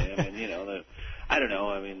 hopefully. I mean, I don't know.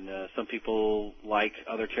 I mean, some people like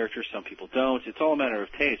other characters, some people don't. It's all a matter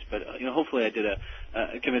of taste. But hopefully, I did a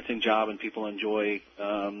convincing job, and people enjoy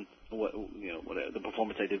the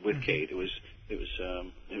performance I did with Kate. It was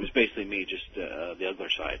basically me, just the other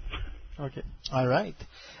side. Okay. All right.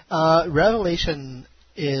 Revelation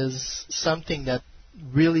is something that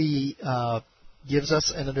really gives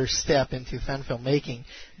us another step into fan filmmaking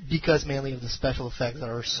because mainly of the special effects that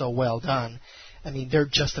are so well done. I mean, they're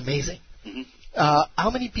just amazing. Mm-hmm. How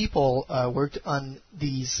many people worked on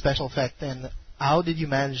these special effects, and how did you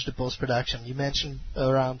manage the post-production? You mentioned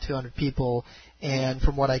around 200 people, and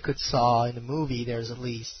from what I could saw in the movie, there's at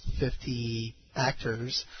least 50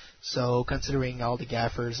 actors. So considering all the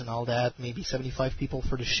gaffers and all that, maybe 75 people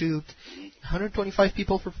for the shoot, 125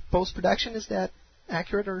 people for post-production. Is that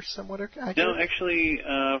accurate or somewhat accurate? No, actually,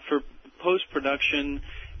 for post-production,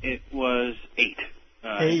 it was 8.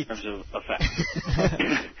 In terms of effects.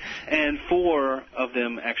 And 4 of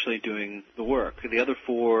them actually doing the work. The other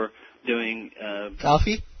 4 doing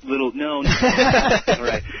coffee?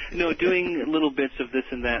 Right. No, doing little bits of this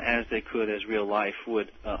and that as they could, as real life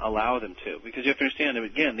would allow them to. Because you have to understand,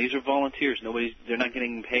 again, these are volunteers. They're not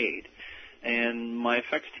getting paid. And my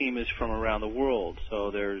effects team is from around the world. So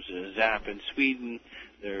there's Zap in Sweden,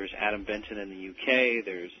 there's Adam Benton in the UK,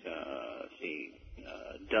 there's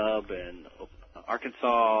Dub in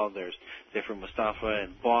Arkansas, there's Zephyr Mustafa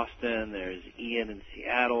in Boston, there's Ian in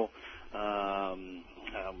Seattle, Ron,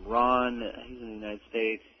 he's in the United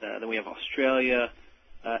States, then we have Australia,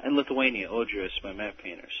 and Lithuania, Audrius, my map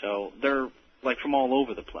painter. So they're like from all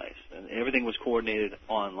over the place, and everything was coordinated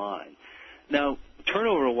online. Now,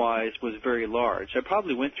 turnover-wise was very large. I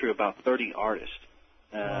probably went through about 30 artists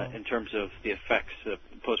in terms of the effects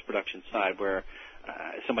post-production side, where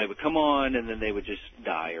somebody would come on and then they would just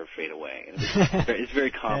die or fade away. And it's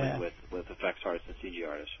very common with effects artists and CG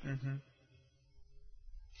artists. Mm-hmm.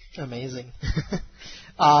 Amazing.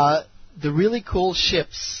 The really cool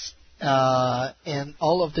ships and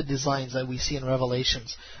all of the designs that we see in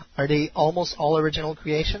Revelations, are they almost all original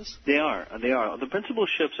creations? They are. The principal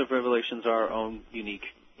ships of Revelations are our own unique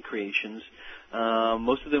creations.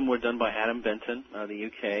 Most of them were done by Adam Benton, the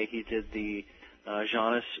UK. He did the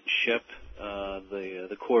Janus ship,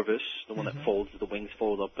 the Corvus, the one that folds, the wings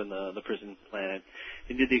fold up in the prison planet.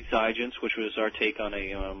 He did the Exigence, which was our take on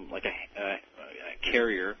a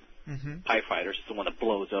carrier. TIE fighters, the one that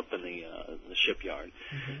blows up in the shipyard.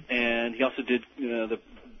 And he also did the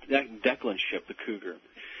Declan ship, the Cougar.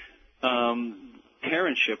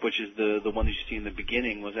 Terran ship, which is the one that you see in the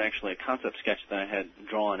beginning, was actually a concept sketch that I had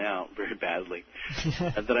drawn out very badly.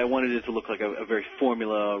 That I wanted it to look like a very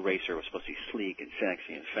formula racer. It was supposed to be sleek and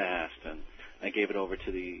sexy and fast. And I gave it over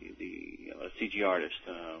to the CG artist,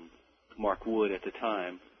 Mark Wood at the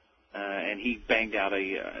time, and he banged out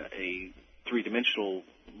a three-dimensional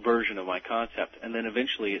version of my concept, and then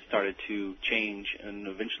eventually it started to change, and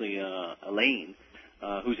eventually Elaine,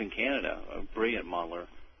 who's in Canada, a brilliant modeler,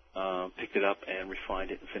 picked it up and refined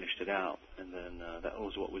it and finished it out, and then that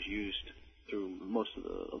was what was used through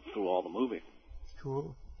through all the movie.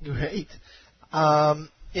 Cool, great.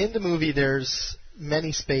 In the movie, there's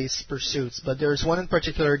many space pursuits, but there's one in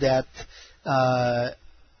particular that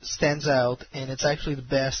stands out, and it's actually the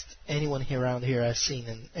best anyone around here has seen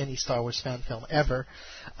in any Star Wars fan film ever.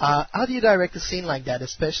 How do you direct a scene like that,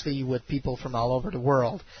 especially with people from all over the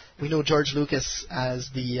world? We know George Lucas has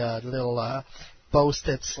the little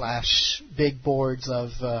post-it / big boards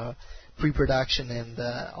of pre-production and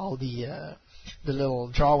all the little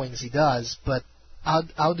drawings he does, but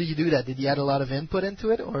how do you do that? Did you add a lot of input into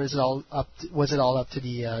it, or was it all up to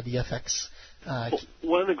the FX?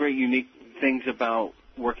 One of the great unique things about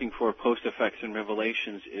working for Post Effects and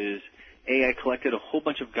Revelations is, I collected a whole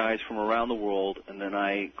bunch of guys from around the world, and then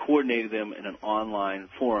I coordinated them in an online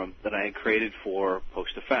forum that I had created for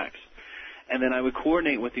Post Effects. And then I would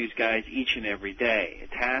coordinate with these guys each and every day.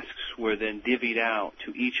 Tasks were then divvied out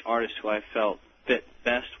to each artist who I felt fit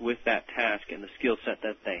best with that task and the skill set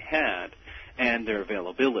that they had and their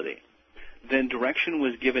availability. Then direction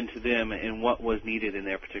was given to them in what was needed in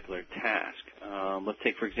their particular task. Let's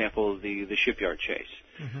take, for example, the shipyard chase,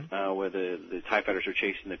 where the TIE fighters are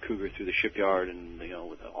chasing the Cougar through the shipyard, and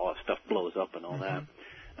all that stuff blows up and all that.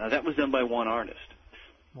 That was done by one artist.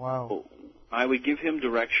 Wow. I would give him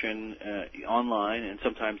direction online and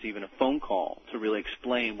sometimes even a phone call to really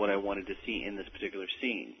explain what I wanted to see in this particular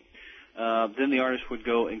scene. Then the artist would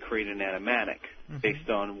go and create an animatic based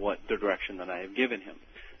on what the direction that I have given him.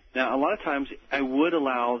 Now, a lot of times I would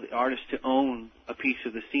allow the artist to own a piece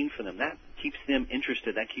of the scene for them. That keeps them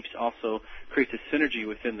interested. That creates a synergy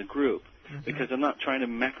within the group because I'm not trying to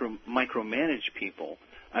micromanage people.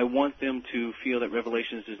 I want them to feel that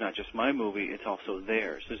Revelations is not just my movie, it's also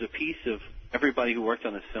theirs. There's a piece of everybody who worked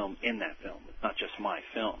on this film in that film. It's not just my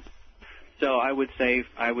film. So I would say,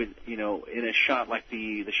 in a shot like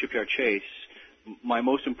the shipyard chase, my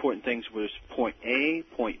most important things was point A,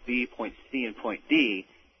 point B, point C, and point D.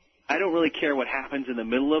 I don't really care what happens in the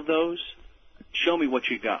middle of those. Show me what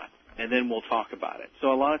you got, and then we'll talk about it.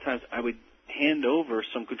 So a lot of times I would hand over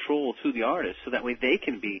some control to the artist so that way they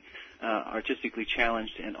can be artistically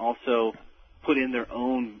challenged and also put in their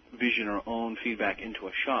own vision or own feedback into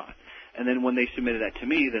a shot. And then when they submitted that to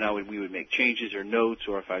me, then we would make changes or notes,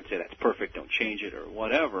 or if I'd say that's perfect, don't change it or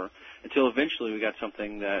whatever, until eventually we got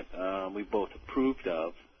something that we both approved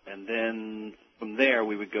of. And then from there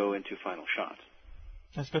we would go into final shots.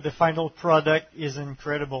 That's good. The final product is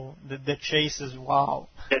incredible. The chase is wow.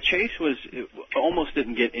 That chase almost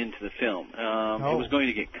didn't get into the film. It was going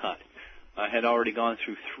to get cut. I had already gone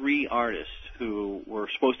through 3 artists who were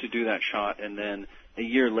supposed to do that shot, and then a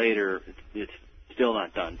year later, it's still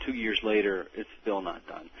not done. 2 years later, it's still not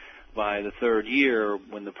done. By the 3rd year,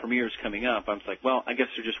 when the premiere is coming up, I was like, well, I guess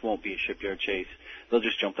there just won't be a shipyard chase. They'll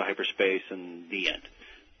just jump to hyperspace and the end.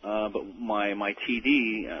 But my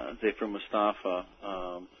TD, Zafir Mustafa,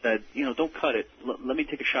 said, don't cut it. Let me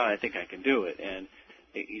take a shot. I think I can do it. And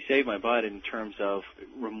he saved my butt in terms of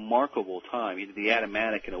remarkable time. He did the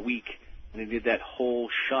animatic in a week, and he did that whole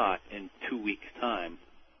shot in 2 weeks' time,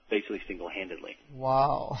 basically single-handedly.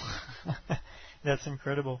 Wow. That's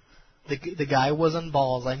incredible. The guy was on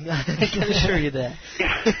balls. I can assure you that.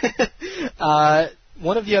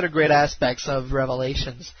 One of the other great aspects of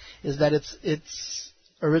Revelations is that its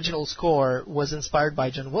original score was inspired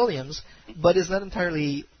by John Williams, but is not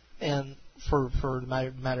entirely, and for the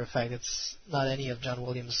matter of fact, it's not any of John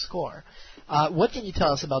Williams' score. What can you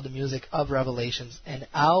tell us about the music of Revelations, and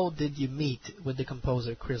how did you meet with the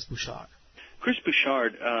composer Chris Bouchard? Chris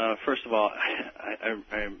Bouchard, first of all,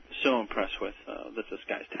 I'm so impressed with this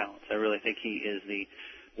guy's talents. I really think he is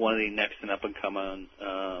one of the next and up-and-coming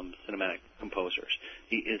cinematic composers.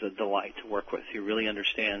 He is a delight to work with. He really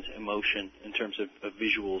understands emotion in terms of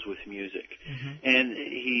visuals with music. And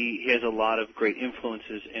he has a lot of great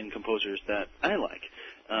influences in composers that I like.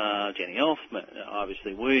 Danny Elfman,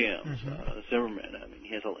 obviously Williams, Zimmerman. I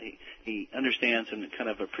mean, he understands and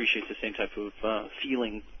kind of appreciates the same type of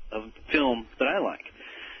feeling of film that I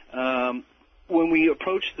like. When we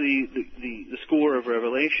approach the score of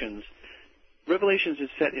Revelations is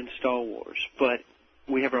set in Star Wars, but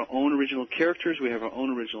we have our own original characters, we have our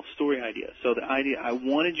own original story idea. So the idea, I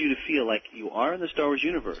wanted you to feel like you are in the Star Wars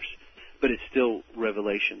universe, but it's still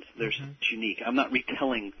Revelations. It's unique. I'm not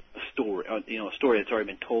retelling a story, a story that's already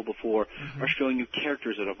been told before, or showing you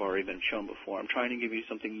characters that have already been shown before. I'm trying to give you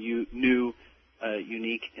something new,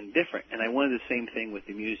 unique, and different. And I wanted the same thing with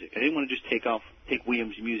the music. I didn't want to just take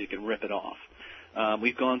Williams' music and rip it off.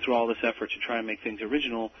 We've gone through all this effort to try and make things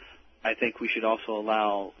original. I think we should also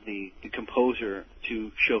allow the composer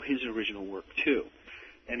to show his original work too.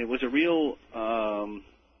 And it was a real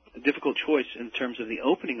difficult choice in terms of the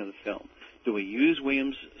opening of the film. Do we use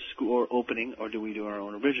Williams' score opening, or do we do our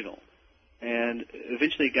own original? And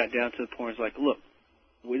eventually it got down to the point where it's like, look,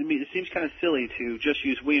 it seems kind of silly to just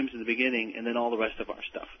use Williams in the beginning and then all the rest of our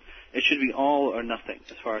stuff. It should be all or nothing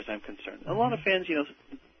as far as I'm concerned. A lot of fans,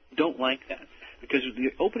 don't like that. Because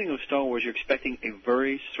the opening of Star Wars, you're expecting a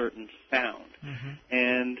very certain sound.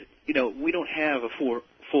 And, we don't have a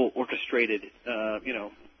full orchestrated,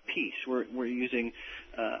 piece. We're using,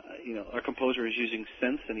 our composer is using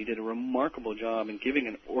synths, and he did a remarkable job in giving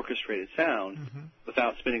an orchestrated sound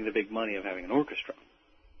without spending the big money of having an orchestra.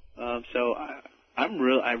 So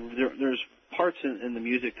there's parts in the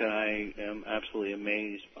music that I am absolutely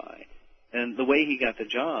amazed by. And the way he got the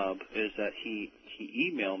job is that he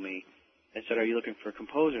emailed me and said, are you looking for a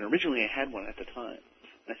composer? And originally I had one at the time.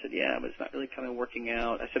 And I said, yeah, but it's not really kind of working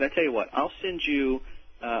out. I said, I tell you what, I'll send you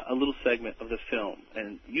a little segment of the film,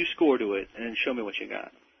 and you score to it, and then show me what you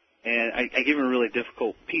got. And I gave him a really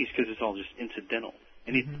difficult piece because it's all just incidental.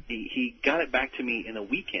 And he got it back to me in a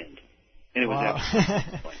weekend, and it was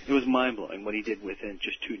absolutely it was mind-blowing what he did within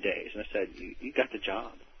just 2 days. And I said, you got the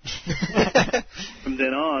job. From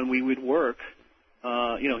then on, we would work.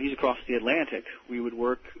 He's across the Atlantic. We would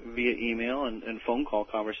work via email and phone call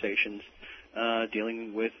conversations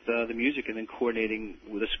dealing with the music and then coordinating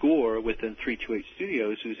with a score within 328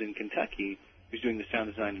 Studios, who's in Kentucky, who's doing the sound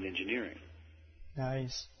design and engineering.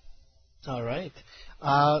 Nice. All right.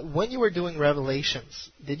 When you were doing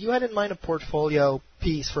Revelations, did you have in mind a portfolio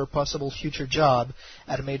piece for a possible future job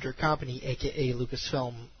at a major company, aka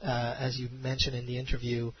Lucasfilm, as you mentioned in the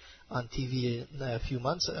interview on TV a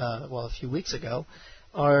few weeks ago,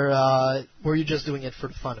 or were you just doing it for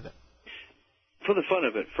the fun of it? For the fun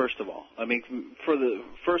of it, first of all. I mean,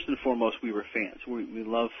 first and foremost, we were fans. We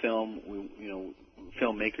love film.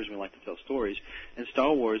 Filmmakers. We like to tell stories. And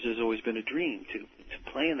Star Wars has always been a dream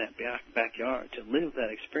to play in that backyard, to live that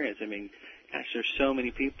experience. I mean, gosh, there's so many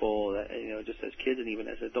people that, just as kids and even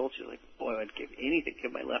as adults, you're like, boy, I'd give anything,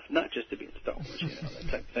 give my left nut just to be in Star Wars, that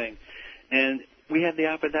type of thing. And we had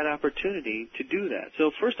that opportunity to do that.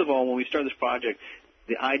 So first of all, when we started this project,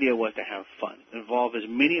 the idea was to have fun, involve as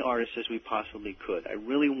many artists as we possibly could. I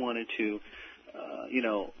really wanted to,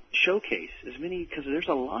 showcase as many, because there's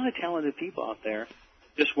a lot of talented people out there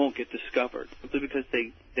just won't get discovered simply because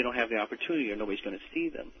they don't have the opportunity or nobody's going to see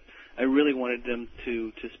them. I really wanted them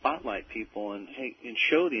to spotlight people and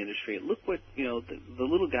show the industry, look what the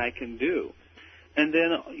little guy can do, and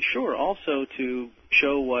then also to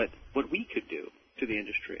show what we could do to the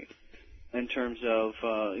industry in terms of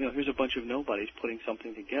here's a bunch of nobodies putting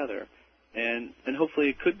something together, and hopefully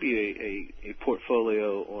it could be a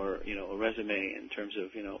portfolio or a resume in terms of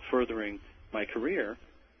furthering my career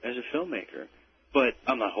as a filmmaker. But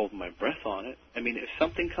I'm not holding my breath on it. I mean, if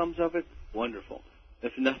something comes of it, wonderful.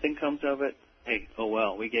 If nothing comes of it, hey, oh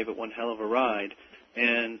well, we gave it one hell of a ride,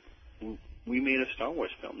 and we made a Star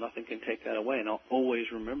Wars film. Nothing can take that away, and I'll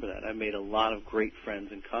always remember that. I made a lot of great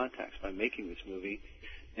friends and contacts by making this movie,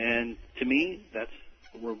 and to me, that's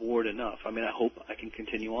reward enough. I mean, I hope I can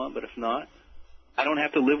continue on, but if not, I don't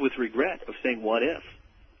have to live with regret of saying what if.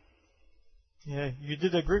 Yeah, you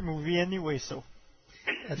did a great movie anyway, so.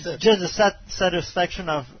 That's it. Just the satisfaction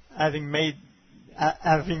of having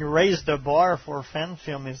raised the bar for fan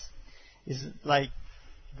film is like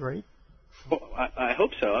great. Well, I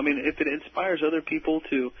hope so. I mean, if it inspires other people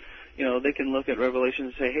to, they can look at Revelation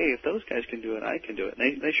and say, hey, if those guys can do it, I can do it.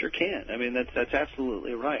 And they sure can. I mean, that's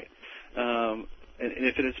absolutely right. And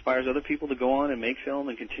if it inspires other people to go on and make film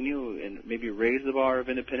and continue and maybe raise the bar of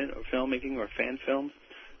independent or filmmaking or fan films,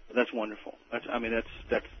 that's wonderful.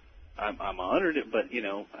 I'm honored, but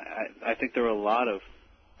I think there are a lot of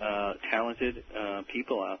talented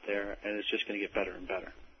people out there, and it's just going to get better and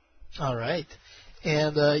better. All right,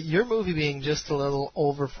 and your movie being just a little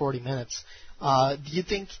over 40 minutes, do you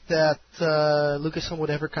think that Lucasfilm would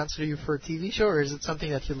ever consider you for a TV show, or is it something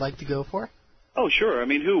that you'd like to go for? Oh, sure. I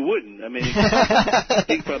mean, who wouldn't? I mean, you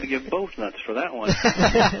could probably give both nuts for that one.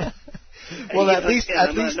 Well, at least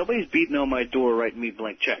nobody's beating on my door writing me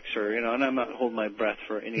blank checks, or and I'm not holding my breath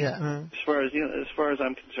for anything. Yeah. As far as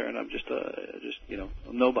I'm concerned, I'm just I'm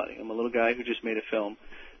nobody. I'm a little guy who just made a film,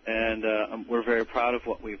 and we're very proud of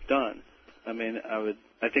what we've done. I mean,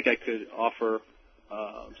 I think I could offer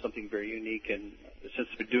something very unique, and since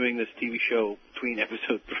we're doing this TV show between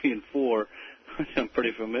episode 3 and 4, which I'm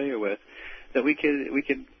pretty familiar with, that we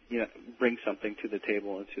could bring something to the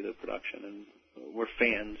table and to the production, and we're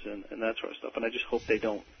fans and that sort of stuff. And I just hope they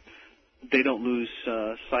don't lose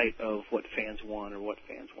sight of what fans want or what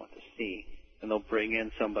fans want to see, and they'll bring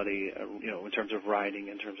in somebody in terms of writing,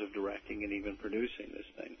 in terms of directing, and even producing this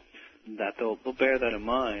thing, that they'll bear that in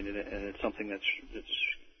mind, and it's something that's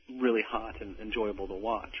really hot and enjoyable to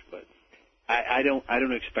watch. But I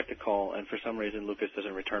don't expect a call, and for some reason Lucas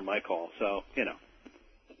doesn't return my call, so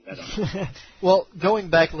Well, going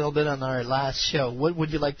back a little bit on our last show, what would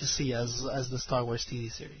you like to see as the Star Wars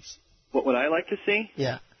TV series? What would I like to see?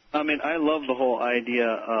 Yeah. I mean, I love the whole idea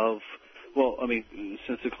of,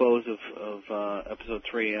 since the close of episode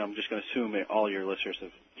 3, and I'm just going to assume that all your listeners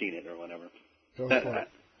have seen it or whatever.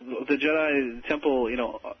 The Jedi Temple,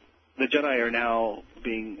 the Jedi are now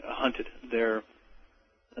being hunted. They're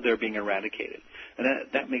being eradicated. And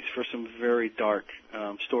that makes for some very dark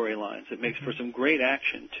storylines. It makes for some great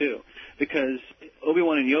action, too, because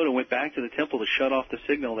Obi-Wan and Yoda went back to the temple to shut off the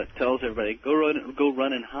signal that tells everybody, go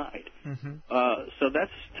run and hide. Mm-hmm. So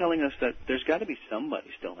that's telling us that there's got to be somebody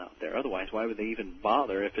still out there. Otherwise, why would they even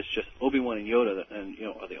bother if it's just Obi-Wan and Yoda and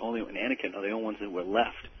Anakin are the only ones that were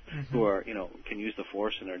left who are, can use the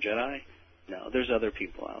Force and are Jedi? No, there's other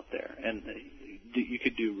people out there. And you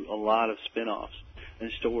could do a lot of spin-offs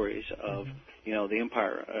and stories of the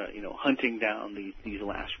Empire hunting down these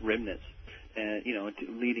last remnants, and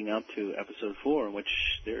leading up to episode 4, in which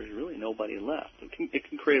there's really nobody left. It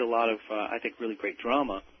can create a lot of I think really great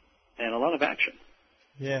drama and a lot of action.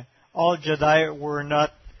 Yeah, all Jedi were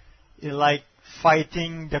not like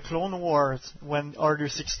fighting the Clone Wars when Order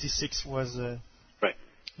 66 was right.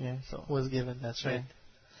 Yeah, so was given. That's right.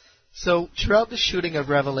 So throughout the shooting of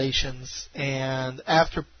Revelations and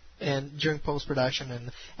during post-production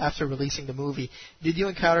and after releasing the movie, did you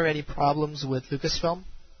encounter any problems with Lucasfilm?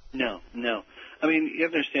 No. I mean, you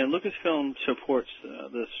have to understand, Lucasfilm supports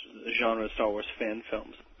this genre of Star Wars fan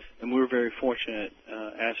films, and we're very fortunate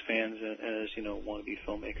as fans and as wannabe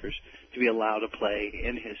filmmakers to be allowed to play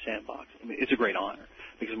in his sandbox. I mean, it's a great honor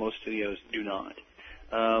because most studios do not.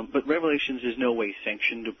 But Revelations is no way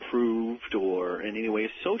sanctioned, approved, or in any way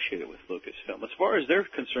associated with Lucasfilm. As far as they're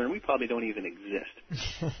concerned, we probably don't even exist.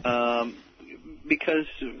 Because,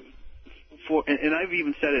 and I've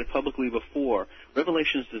even said it publicly before,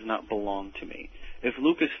 Revelations does not belong to me. If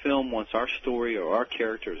Lucasfilm wants our story or our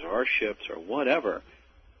characters or our ships or whatever,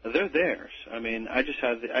 they're theirs. I mean, I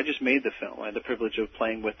just made the film. I had the privilege of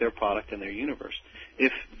playing with their product and their universe.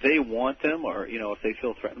 If they want them or, if they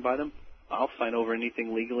feel threatened by them, I'll sign over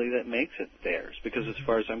anything legally that makes it theirs, because as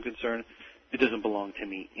far as I'm concerned, it doesn't belong to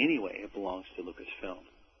me anyway. It belongs to Lucasfilm.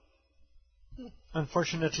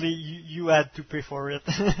 Unfortunately, you had to pay for it.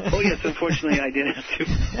 Oh, yes, unfortunately I did have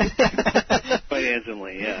to.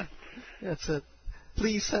 Financially, yeah. That's it.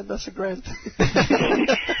 Please send us a grant.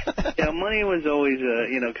 Yeah, money was always,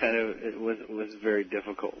 it was very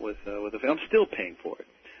difficult with the film. I'm still paying for it.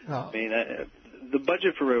 Oh. I mean, the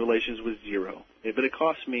budget for Revelations was $0, but it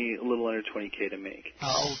cost me a little under $20K to make.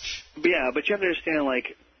 Ouch. But yeah, but you have to understand,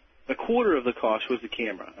 like, a quarter of the cost was the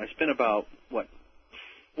camera. I spent about,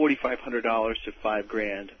 $4,500 to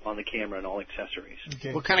 $5,000 on the camera and all accessories.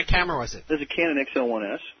 Okay. What kind of camera was it? There's a Canon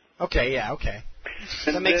XL1S. Okay, yeah, okay.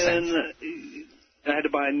 And that makes sense. I had to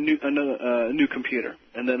buy a new computer,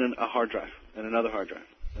 and then a hard drive, and another hard drive,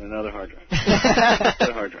 and another hard drive,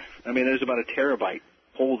 another hard drive. I mean, there's about a terabyte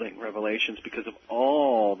holding Revelations because of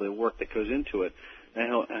all the work that goes into it.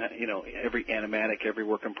 And, every animatic, every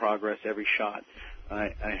work in progress, every shot,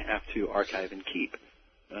 I have to archive and keep.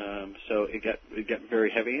 So it got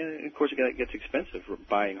very heavy, and of course it gets expensive for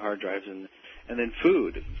buying hard drives and then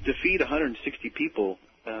food. To feed 160 people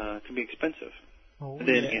can be expensive. Oh, and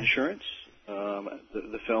then insurance.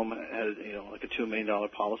 The film has like a $2 million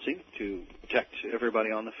policy to protect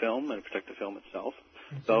everybody on the film and protect the film itself.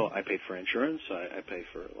 Mm-hmm. So I pay for insurance. I pay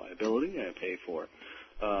for liability. I pay for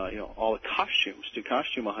all the costumes. To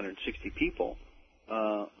costume 160 people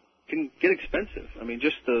can get expensive. I mean,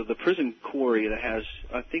 just the prison quarry that has,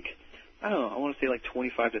 I want to say like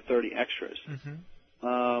 25 to 30 extras.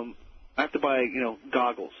 Mm-hmm. I have to buy,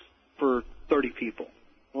 goggles for 30 people.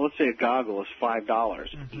 Well, let's say a goggle is $5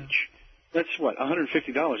 mm-hmm. each. That's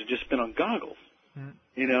 $150 you just spent on goggles.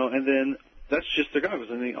 Mm-hmm. And then that's just the goggles,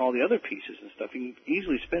 and then all the other pieces and stuff. You can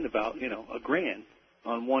easily spend about, $1,000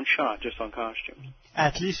 on one shot just on costumes.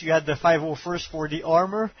 At least you had the 501st for the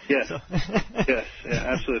armor. Yes. So. Yes,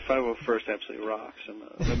 yeah, absolutely. 501st absolutely rocks.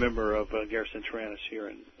 I'm a member of Garrison Tyrannus here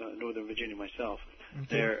in Northern Virginia myself. Okay.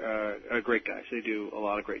 They're great guys. They do a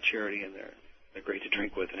lot of great charity, and they're great to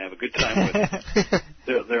drink with and have a good time with.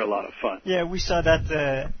 They're a lot of fun. Yeah, we saw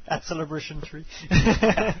that at Celebration 3.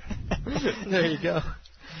 There you go.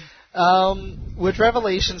 With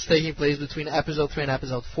Revelations taking place between Episode 3 and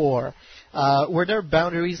Episode 4, were there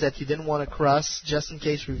boundaries that you didn't want to cross just in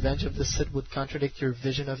case Revenge of the Sith would contradict your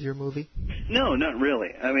vision of your movie? No, not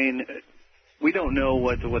really. I mean, we don't know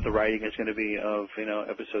what the writing is going to be of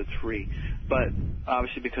Episode 3, but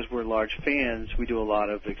obviously because we're large fans, we do a lot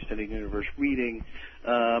of extended universe reading,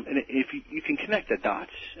 and if you can connect the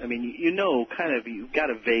dots, I mean, you've got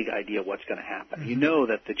a vague idea what's going to happen. Mm-hmm. You know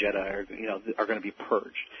that the Jedi are going to be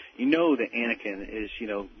purged. You know that Anakin is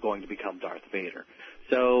going to become Darth Vader.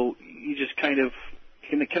 So you just kind of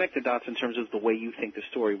can connect the dots in terms of the way you think the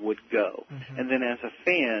story would go, mm-hmm. and then as a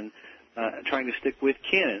fan. Trying to stick with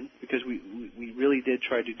canon, because we really did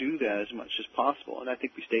try to do that as much as possible, and I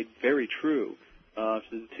think we stayed very true to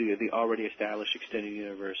the already established extended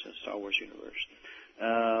universe and Star Wars universe.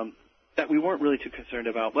 That we weren't really too concerned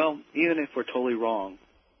about. Well, even if we're totally wrong,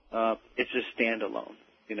 it's just standalone.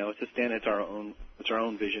 It's our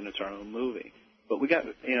own vision. It's our own movie. But we got,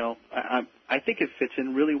 I think it fits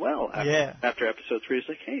in really well after Episode 3. It's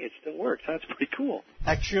like, hey, it still works. That's pretty cool.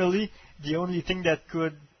 Actually, the only thing that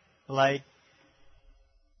could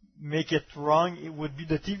make it wrong, it would be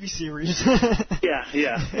the TV series.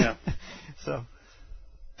 Yeah. So,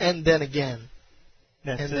 and then again,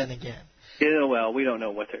 Yeah, well, we don't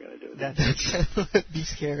know what they're going to do. That's be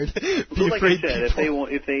scared. But like I said,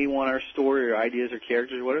 if they want our story or ideas or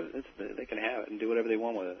characters or whatever, they can have it and do whatever they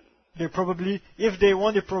want with it. If they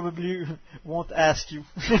want, they probably won't ask you.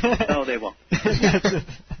 No, they won't. That's it.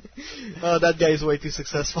 Oh, that guy is way too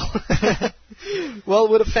successful. Well,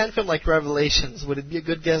 with a fan film like Revelations, would it be a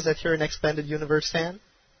good guess that you're an Expanded Universe fan?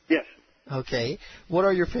 Yes. Okay. What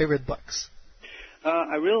are your favorite books?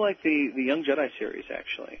 I really like the Young Jedi series,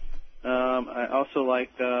 actually. I also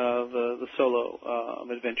like the solo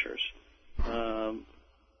adventures.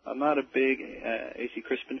 I'm not a big A.C.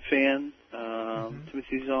 Crispin fan.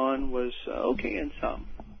 Timothy Zahn was okay in some.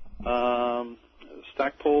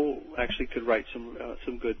 Stackpole actually could write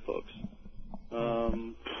some good books.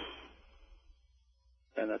 And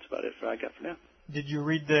that's about it I got for now. Did you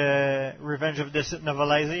read the Revenge of the Sith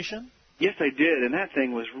novelization? Yes, I did, and that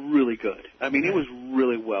thing was really good. I mean, it was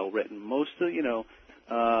really well written. Most of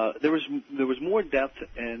there was more depth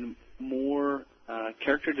and more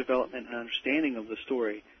character development and understanding of the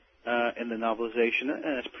story in the novelization, and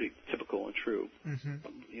that's pretty typical and true.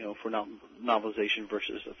 For novelization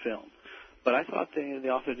versus a film. But I thought the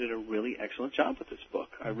author did a really excellent job with this book.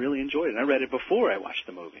 I really enjoyed it. I read it before I watched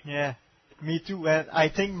the movie. Yeah, me too. And I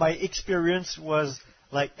think my experience was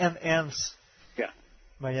like enhanced. Yeah.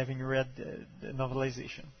 By having read the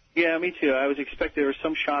novelization. Yeah, me too. I was expecting there were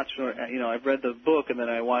some shots where I've read the book and then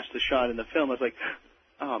I watched the shot in the film. I was like,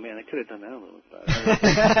 oh man, I could have done that a little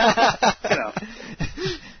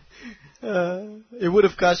better. It would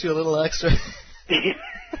have cost you a little extra.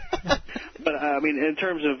 But I mean, in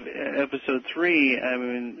terms of episode 3, I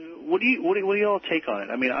mean, what do you all take on it?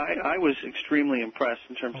 I mean, I was extremely impressed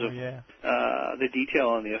in terms of the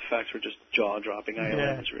detail and the effects were just jaw dropping.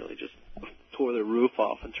 ILM was really just tore the roof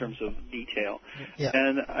off in terms of detail. Yeah.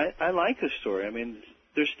 And I like this story. I mean,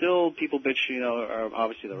 there's still people bitch, are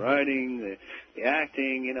obviously the writing, the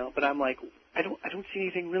acting, but I'm like, I don't see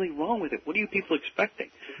anything really wrong with it. What are you people expecting?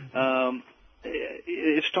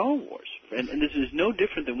 It's Star Wars, and this is no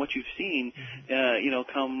different than what you've seen,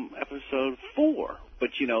 come episode 4. But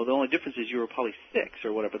the only difference is you were probably 6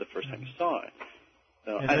 or whatever the first time you saw it.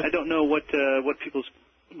 So I don't know what people's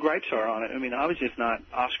gripes are on it. I mean, obviously it's not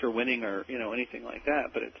Oscar winning or anything like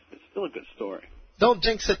that, but it's still a good story. Don't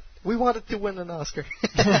jinx it. We wanted to win an Oscar.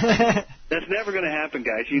 That's never going to happen,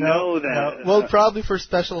 guys. You know that. No. Well, probably for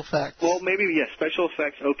special effects. Well, maybe yes, special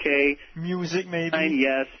effects. Okay. Music, maybe.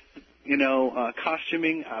 Yes.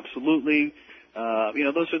 Costuming, absolutely.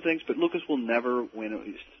 Those are things. But Lucas will never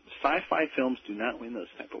win. Sci-fi films do not win those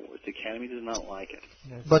type of awards. The Academy does not like it.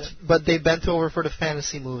 But they bent over for the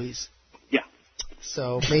fantasy movies. Yeah.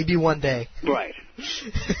 So maybe one day. Right.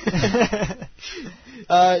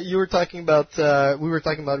 We were talking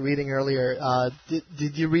about reading earlier.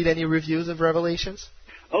 Did you read any reviews of Revelations?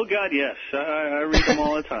 Oh God, yes. I read them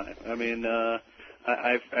all the time. I mean,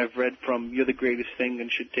 I've read from "You're the greatest thing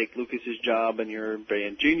and should take Lucas's job and you're a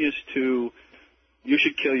brilliant genius" to "You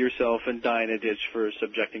should kill yourself and die in a ditch for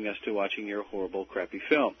subjecting us to watching your horrible, crappy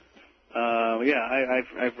film."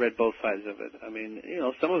 I've read both sides of it. I mean,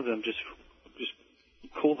 some of them just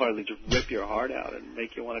cold-heartedly just rip your heart out and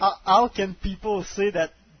make you want to. How can people say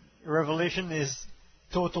that Revelation is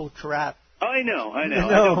total crap? I know. I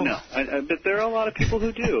don't know. But there are a lot of people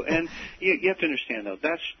who do. And you have to understand, though,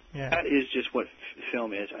 that is just what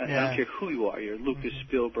film is. I don't care who you are. You're Lucas,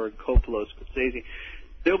 Spielberg, Coppola, Scorsese.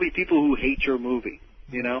 There'll be people who hate your movie,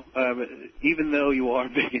 even though you are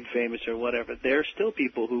big and famous or whatever. There are still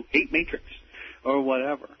people who hate Matrix or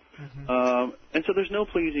whatever. And so there's no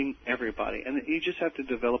pleasing everybody. And you just have to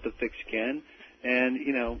develop a thick skin. And,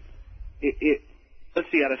 let's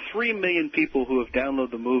see, out of 3 million people who have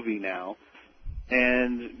downloaded the movie now,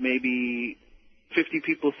 and maybe 50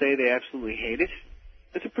 people say they absolutely hate it,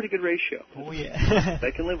 that's a pretty good ratio. Oh, yeah.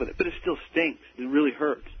 They can live with it. But it still stinks. It really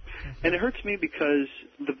hurts. And it hurts me because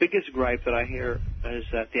the biggest gripe that I hear is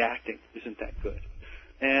that the acting isn't that good.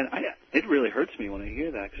 And it really hurts me when I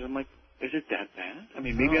hear that, because I'm like, is it that bad? I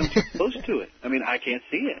mean, maybe I'm too close to it. I mean, I can't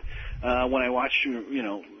see it. When I watch,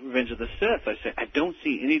 Revenge of the Sith, I say, I don't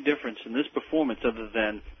see any difference in this performance other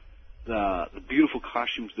than the beautiful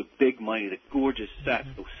costumes, the big money, the gorgeous sets,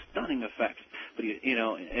 the stunning effects, but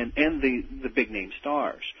and the big name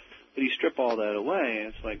stars. But you strip all that away,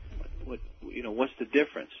 and it's like, what's the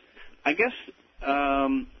difference? I guess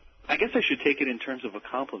I should take it in terms of a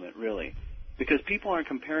compliment, really, because people aren't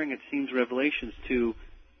comparing, it seems, Revelations to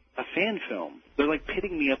a fan film. They're like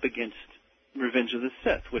pitting me up against Revenge of the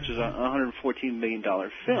Sith, which is a $114 million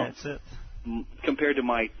film. That's it. Compared to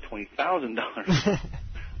my $20,000.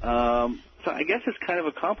 So I guess it's kind of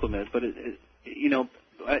a compliment, but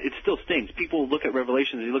it still stings. People look at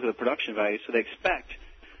Revelations, they look at the production value, so they expect,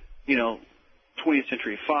 20th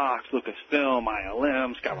Century Fox, Lucasfilm,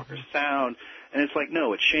 ILM, Skywalker Sound, and it's like,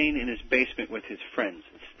 no, it's Shane in his basement with his friends.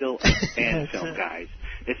 It's still a fan film, guys.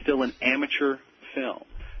 It's still an amateur film.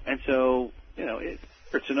 And so,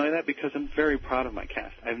 To know that because I'm very proud of my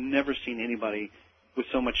cast. I've never seen anybody with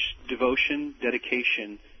so much devotion,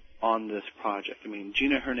 dedication on this project. I mean,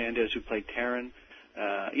 Gina Hernandez, who played Taryn,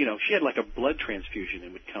 she had like a blood transfusion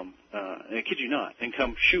and would come, and I kid you not, and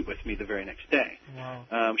come shoot with me the very next day.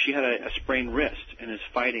 Wow. She had a sprained wrist and is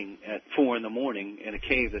fighting at 4 a.m. in a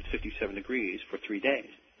cave that's 57 degrees for 3 days.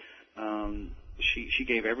 She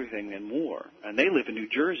gave everything and more. And they live in New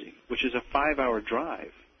Jersey, which is a 5-hour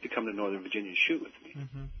drive to come to Northern Virginia and shoot with me.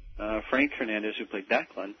 Mm-hmm. Frank Hernandez, who played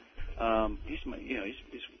Declan, he's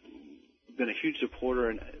been a huge supporter,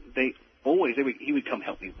 and he would come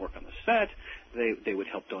help me work on the set. They would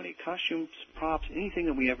help donate costumes, props, anything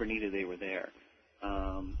that we ever needed. They were there.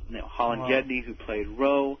 Holland Gedney, who played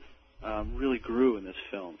Ro, really grew in this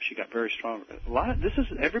film. She got very strong. This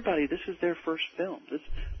is their first film.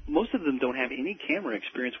 Most of them don't have any camera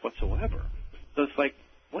experience whatsoever. So it's like,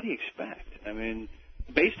 what do you expect? I mean,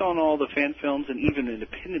 based on all the fan films and even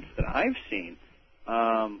independents that I've seen,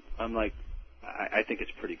 I'm like, I think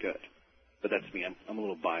it's pretty good. But that's me. I'm a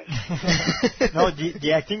little biased. No,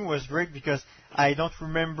 the acting was great because I don't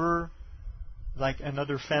remember like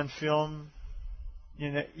another fan film.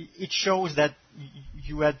 It shows that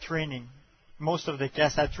you had training. Most of the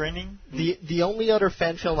cast had training. The only other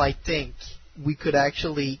fan film I think we could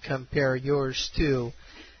actually compare yours to,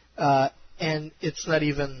 and it's not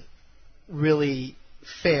even really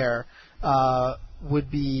fair, would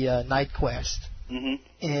be Night Quest.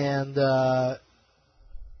 Mm-hmm. And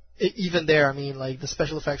even there, I mean, like the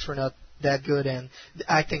special effects were not that good and the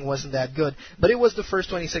acting wasn't that good. But it was the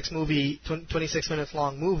first 26 minutes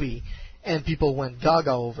long movie, and people went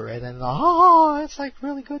gaga over it. And it's like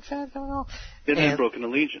really good fan film. And Broken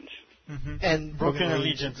Allegiance. Mm-hmm. And Broken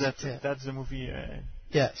Allegiance. That's the movie.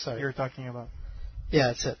 You're talking about. Yeah,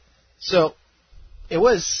 that's it. So it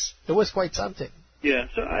was quite something. Yeah.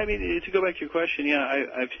 So I mean, to go back to your question,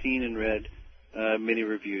 I've seen and read many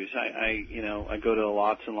reviews. I go to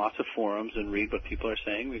lots and lots of forums and read what people are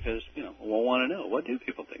saying because I want to know, what do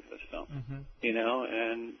people think of this film. Mm-hmm.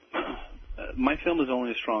 And my film is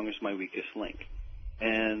only as strong as my weakest link,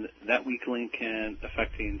 and that weak link can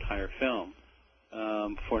affect the entire film.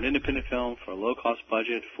 For an independent film, for a low-cost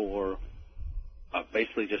budget, for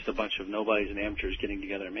basically just a bunch of nobodies and amateurs getting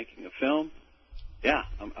together and making a film,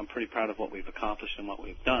 I'm pretty proud of what we've accomplished and what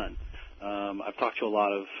we've done. I've talked to a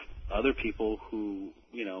lot of other people who,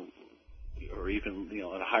 or even,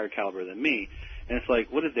 at a higher caliber than me, and it's like,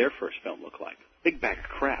 what did their first film look like? Big bag of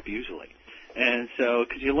crap, usually. And so,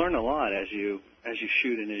 because you learn a lot as you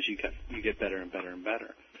shoot and as you get better and better and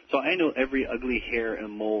better. So I know every ugly hair and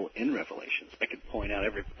mole in Revelations. I could point out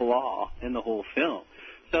every flaw in the whole film.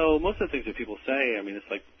 So most of the things that people say, I mean, it's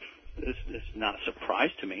like, it's not a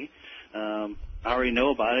surprise to me. I already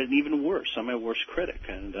know about it, and even worse, I'm my worst critic.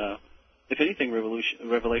 And if anything,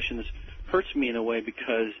 Revelations hurts me in a way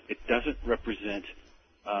because it doesn't represent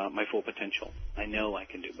my full potential. I know I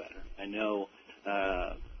can do better. I know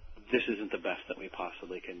this isn't the best that we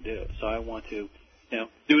possibly can do. So I want to, do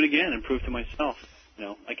it again and prove to myself,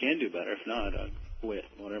 I can do better. If not, I'll quit,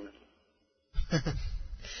 whatever.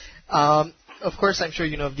 Of course, I'm sure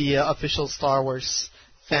you know of the official Star Wars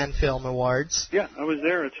Fan Film Awards. Yeah, I was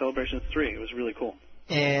there at Celebrations 3. It was really cool.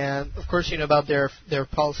 And, of course, you know about their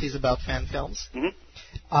policies about fan films.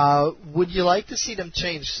 Mm-hmm. Would you like to see them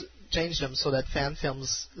change them so that fan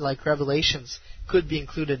films like Revelations could be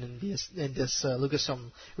included in this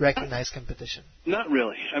Lucasfilm recognized competition? Not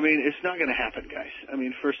really. I mean, it's not going to happen, guys. I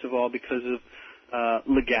mean, first of all, because of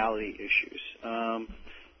legality issues.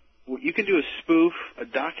 You can do a spoof, a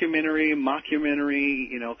documentary, mockumentary,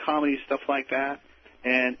 comedy, stuff like that,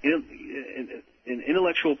 and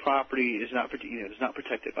intellectual property is not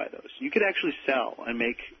protected by those. You could actually sell and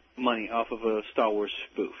make money off of a Star Wars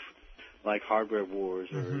spoof, like Hardware Wars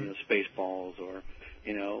or Spaceballs or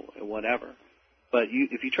whatever. But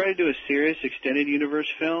if you try to do a serious extended universe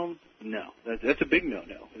film, no, that's a big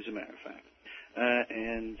no-no, as a matter of fact.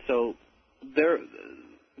 And so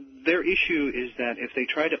their issue is that if they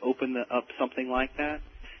try to open up something like that,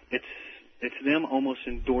 it's them almost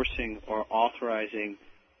endorsing or authorizing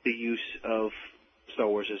the use of Star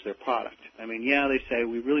Wars as their product. I mean, they say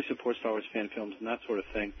we really support Star Wars fan films and that sort of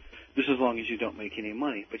thing, just as long as you don't make any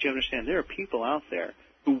money. But you understand there are people out there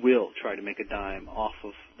who will try to make a dime off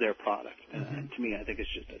of their product. And to me, I think that's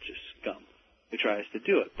just scum who tries to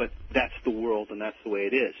do it. But that's the world and that's the way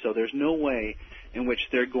it is. So there's no way in which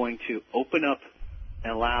they're going to open up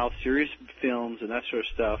and allow serious films and that sort of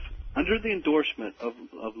stuff under the endorsement of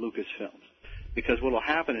Lucasfilms. Because what will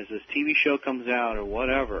happen is this TV show comes out or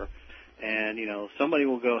whatever, and somebody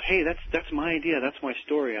will go, hey, that's my idea, that's my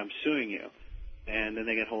story, I'm suing you. and then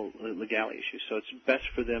they get whole legality issues. So it's best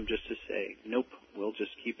for them just to say, nope, we'll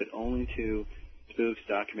just keep it only to spoofs,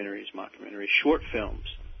 documentaries, mockumentaries, short films,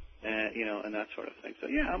 and that sort of thing. So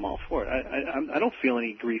yeah, I'm all for it. I don't feel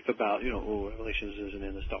any grief about, Revelations isn't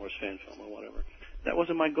in the Star Wars fan film or whatever. That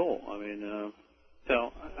wasn't my goal. I mean,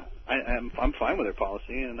 so I'm fine with their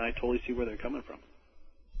policy, and I totally see where they're coming from.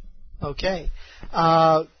 Okay.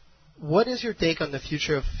 What is your take on the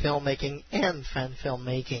future of filmmaking and fan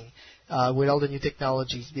filmmaking with all the new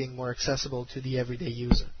technologies being more accessible to the everyday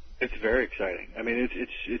user? It's very exciting. I mean,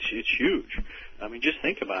 it's huge. I mean, just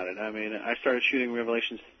think about it. I mean, I started shooting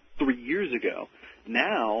Revelations 3 years ago.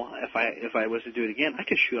 Now, if I was to do it again, I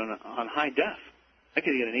could shoot on high def. I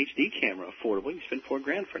could get an HD camera affordable. You spend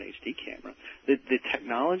 $4,000 for an HD camera. The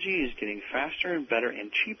technology is getting faster and better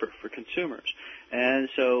and cheaper for consumers. And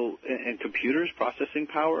so, and computers, processing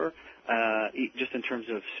power, just in terms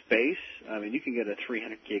of space, I mean, you can get a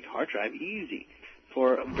 300 gig hard drive easy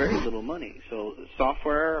for very little money. So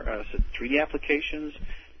software, 3D applications,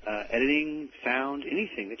 editing, sound,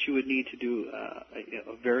 anything that you would need to do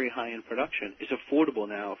a very high-end production is affordable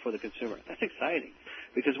now for the consumer. That's exciting,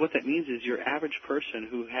 because what that means is your average person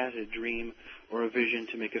who has a dream or a vision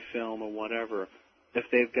to make a film or whatever, if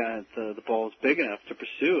they've got the balls big enough to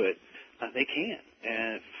pursue it, they can,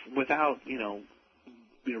 and without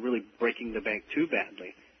really breaking the bank too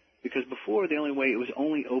badly. Because before, the only way, it was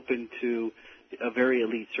only open to a very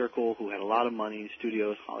elite circle who had a lot of money,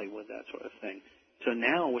 studios, Hollywood, that sort of thing. So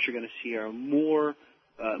now what you're going to see are more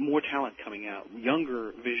talent coming out,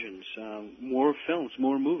 younger visions, more films,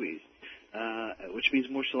 more movies, which means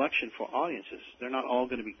more selection for audiences. They're not all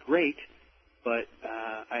going to be great, but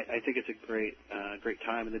I think it's a great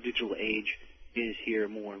time, and the digital age is here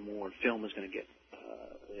more and more. Film is going to get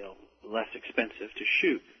less expensive to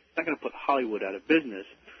shoot. It's not going to put Hollywood out of business,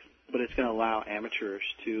 but it's going to allow amateurs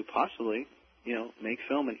to possibly make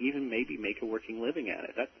film and even maybe make a working living at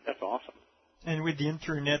it. That's awesome. And with the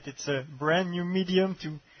internet, it's a brand new medium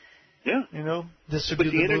to, distribute.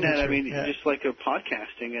 With the internet, I mean, just like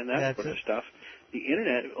podcasting and that sort of stuff, the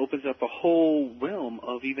internet opens up a whole realm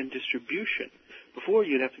of even distribution. Before,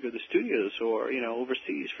 you'd have to go to studios or,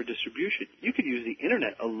 overseas for distribution. You could use the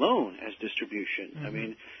internet alone as distribution. Mm-hmm. I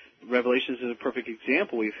mean, Revelations is a perfect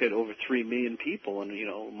example. We've hit over 3 million people in,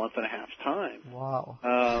 a month and a half's time. Wow.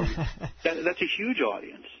 That's a huge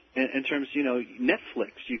audience. In terms,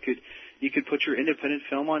 Netflix, you could put your independent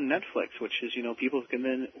film on Netflix, which is, people can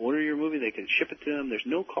then order your movie, they can ship it to them. There's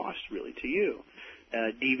no cost really to you.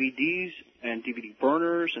 DVDs and DVD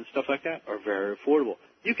burners and stuff like that are very affordable.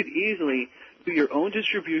 You could easily do your own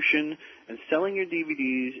distribution and selling your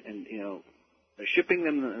DVDs and, shipping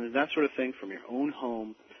them and that sort of thing from your own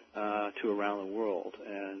home to around the world,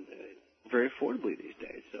 and very affordably these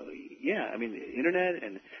days. So, yeah, I mean, the internet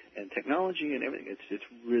and technology and everything, it's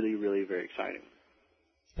really, really very exciting.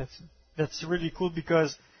 That's really cool,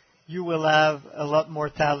 because you will have a lot more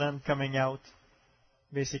talent coming out,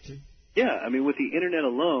 basically. Yeah, I mean, with the internet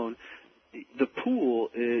alone, the pool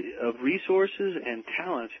of resources and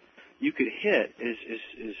talent you could hit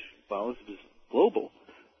is global.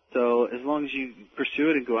 So as long as you pursue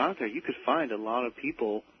it and go out there, you could find a lot of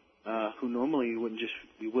people who normally you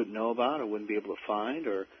wouldn't know about or wouldn't be able to find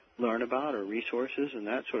or learn about, or resources and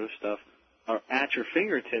that sort of stuff are at your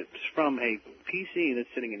fingertips from a PC that's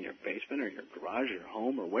sitting in your basement or your garage or your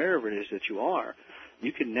home or wherever it is that you are.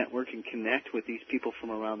 You can network and connect with these people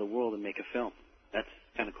from around the world and make a film. That's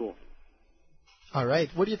kind of cool. All right.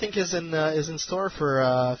 What do you think is in store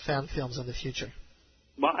for fan films in the future?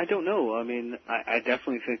 Well, I don't know. I mean, I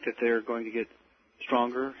definitely think that they're going to get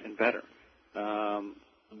stronger and better,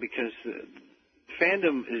 because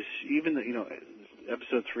fandom is, even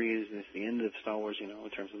Episode 3 is the end of Star Wars, in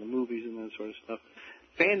terms of the movies and that sort of stuff.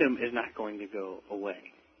 Fandom is not going to go away.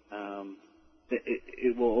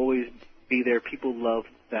 It will always be there. People love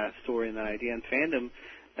that story and that idea, and fandom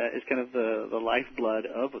is kind of the lifeblood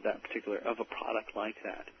of a product like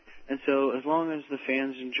that. And so as long as the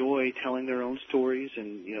fans enjoy telling their own stories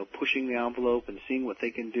and, pushing the envelope and seeing what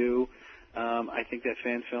they can do, I think that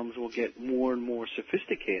fan films will get more and more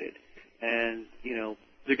sophisticated. And,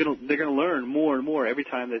 they're gonna learn more and more every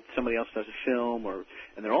time that somebody else does a film,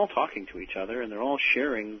 and they're all talking to each other, and they're all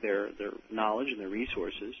sharing their knowledge and their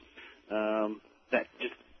resources. That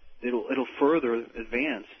just it'll further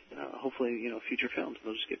advance, hopefully, future films.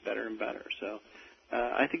 They'll just get better and better. So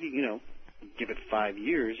I think, give it 5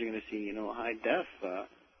 years, you're going to see, high def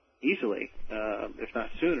easily, if not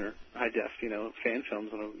sooner, high def, fan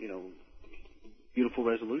films on a, beautiful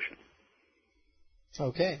resolution.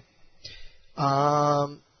 Okay.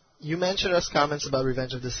 You mentioned us comments about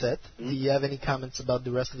Revenge of the Sith. Mm-hmm. Do you have any comments about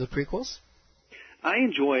the rest of the prequels? I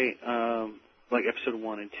enjoy like episode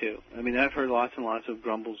 1 and 2. I mean, I've heard lots and lots of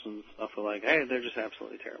grumbles and stuff like, hey, they're just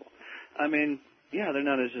absolutely terrible. I mean, yeah, they're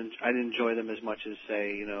not as I didn't enjoy them as much as,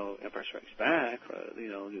 say, Empire Strikes Back or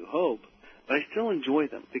New Hope, but I still enjoy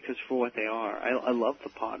them because for what they are. I love the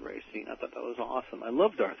pod racing. I thought that was awesome. I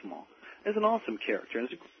love Darth Maul. He's an awesome character, and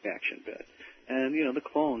it's a great action bit. And, the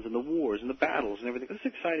clones and the wars and the battles and everything. This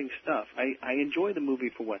is exciting stuff. I enjoy the movie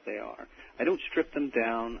for what they are. I don't strip them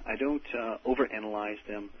down. I don't overanalyze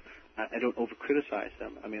them. I don't over-criticize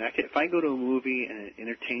them. I mean, if I go to a movie and it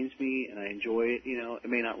entertains me and I enjoy it, I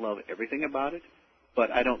may not love everything about it, but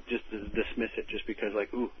I don't just dismiss it just because,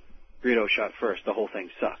 like, ooh, Greedo shot first, the whole thing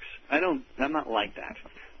sucks. I'm not like that.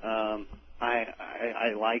 I've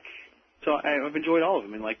enjoyed all of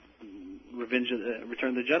them. I mean, like, Return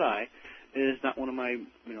of the Jedi is not one of my,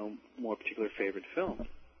 more particular favorite films.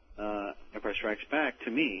 Empire Strikes Back,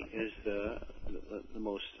 to me, is the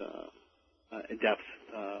most in-depth,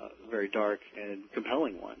 very dark and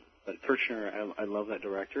compelling one. But Kirchner, I love that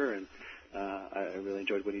director, and I really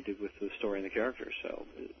enjoyed what he did with the story and the characters. So,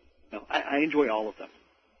 I enjoy all of them,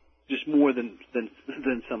 just more than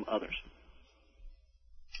some others.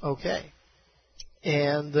 Okay,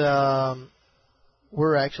 and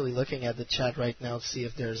we're actually looking at the chat right now to see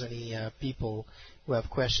if there's any people who have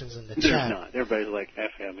questions in the chat. There's not. Everybody's like,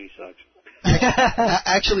 F him, he sucks.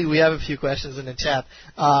 Actually, we have a few questions in the chat.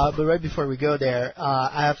 But right before we go there,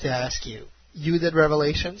 I have to ask you. You did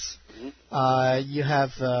Revelations. Mm-hmm. You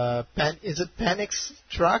have, is it Panic's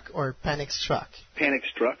Truck or Panic's Truck? Panic's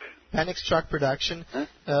Truck. Panic's Truck Production. Huh?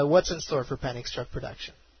 What's in store for Panic's Truck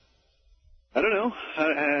Production? I don't know.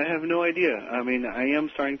 I have no idea. I mean, I am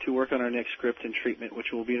starting to work on our next script and treatment,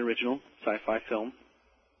 which will be an original sci-fi film,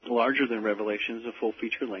 larger than Revelations, a full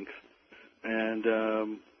feature length. And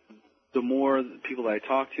the more people that I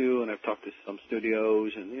talk to, and I've talked to some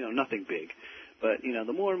studios, and, nothing big, but,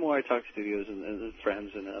 the more and more I talk to studios and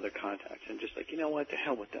friends and other contacts, and just like, what, to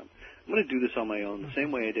hell with them. I'm going to do this on my own the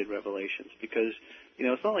same way I did Revelations, because,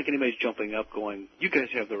 it's not like anybody's jumping up going, you guys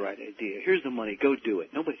have the right idea. Here's the money. Go do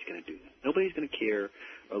it. Nobody's going to do that. Nobody's going to care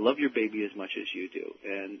or love your baby as much as you do.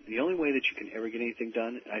 And the only way that you can ever get anything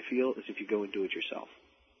done, I feel, is if you go and do it yourself.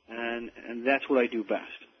 And that's what I do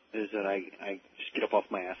best, is that I just get up off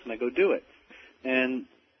my ass and I go do it. And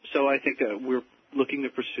so I think that we're looking to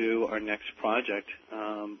pursue our next project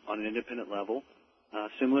on an independent level,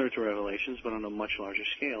 similar to Revelations, but on a much larger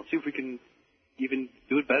scale. See if we can even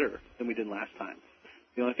do it better than we did last time.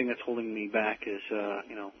 The only thing that's holding me back is,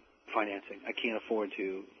 financing. I can't afford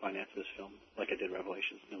to finance this film like I did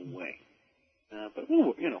Revelations. No way. But,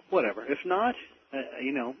 whatever. If not,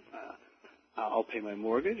 I'll pay my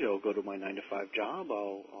mortgage. I'll go to my 9-to-5 job.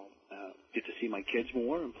 I'll get to see my kids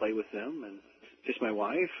more and play with them and kiss my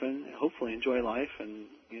wife and hopefully enjoy life and,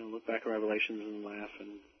 look back at Revelations and laugh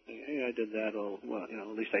and say, hey, I did that. Or, well,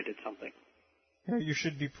 at least I did something. You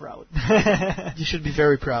should be proud. You should be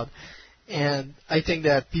very proud. And I think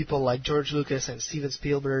that people like George Lucas and Steven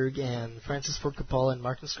Spielberg and Francis Ford Coppola and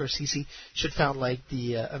Martin Scorsese should found like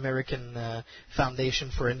the American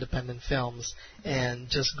Foundation for Independent Films and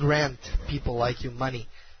just grant people like you money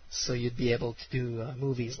so you'd be able to do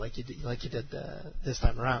movies like you did this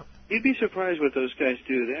time around. You'd be surprised what those guys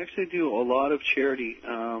do. They actually do a lot of charity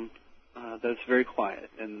that's very quiet.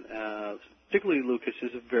 And particularly Lucas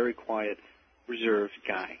is a very quiet, reserved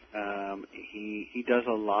guy. He does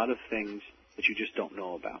a lot of things that you just don't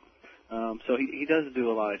know about. So he does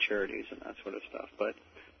do a lot of charities and that sort of stuff. But,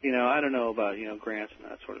 I don't know about, grants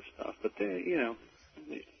and that sort of stuff. But,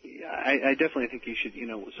 I definitely think you should,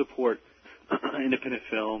 support independent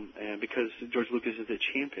film, and because George Lucas is a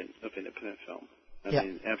champion of independent film. I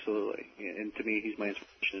mean, absolutely. And to me, he's my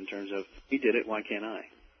inspiration in terms of, he did it, why can't I?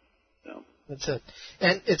 So. That's it.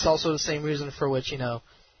 And it's also the same reason for which,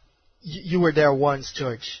 you were there once,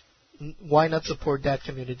 George. Why not support that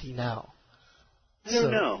community now? I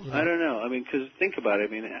don't know. I don't know. I mean, because think about it.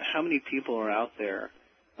 I mean, how many people are out there?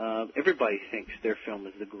 Everybody thinks their film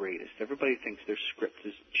is the greatest. Everybody thinks their script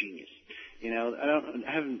is genius.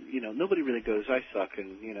 Nobody really goes, I suck,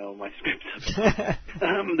 and, my script sucks.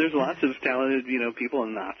 There's lots of talented, people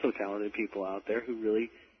and not so talented people out there who really,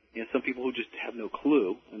 some people who just have no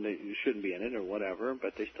clue, and they shouldn't be in it or whatever,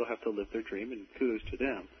 but they still have to live their dream, and kudos to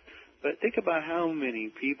them. But think about how many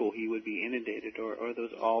people he would be inundated, or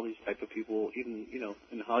all these type of people, even,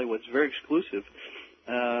 in Hollywood. It's very exclusive,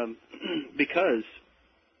 because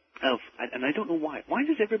of, and I don't know why. Why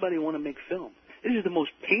does everybody want to make film? This is the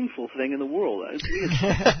most painful thing in the world. It's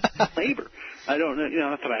labor. I don't know,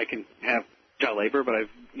 not that I can have child labor, but I've,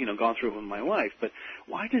 gone through it with my wife. But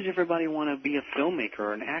why does everybody want to be a filmmaker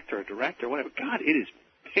or an actor or a director or whatever? God, it is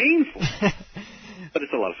painful.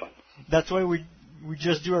 lot of fun. That's why we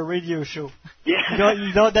just do a radio show. Yeah.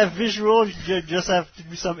 You don't have visual. You just have to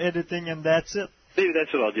do some editing, and that's it. Maybe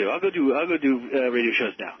that's what I'll do. I'll go do radio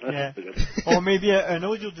shows now. Yeah. Or maybe an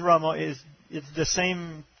audio drama it's the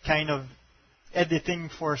same kind of editing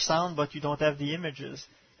for sound, but you don't have the images.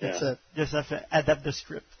 That's it. Just have to adapt the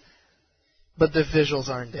script. But the visuals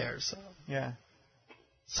aren't there, so. Yeah.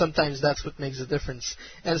 Sometimes that's what makes a difference,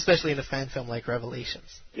 and especially in a fan film like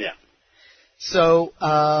Revelations. Yeah. So,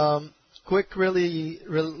 quick, really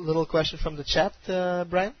little question from the chat,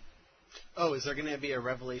 Brian? Oh, is there going to be a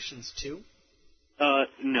Revelations 2?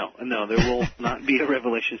 No, there will not be a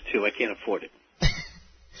Revelations 2. I can't afford it.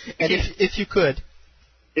 And if you could?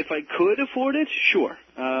 If I could afford it, sure.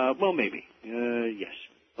 Well, maybe. Yes.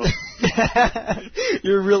 Oh.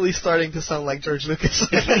 You're really starting to sound like George Lucas.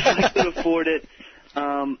 If I could afford it,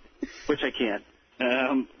 which I can't.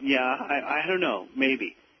 I don't know.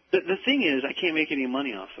 Maybe. The thing is, I can't make any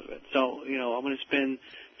money off of it. So, I'm going to spend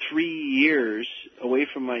 3 years away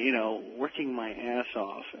from my, working my ass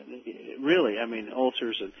off. And really,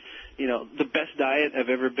 ulcers and, the best diet I've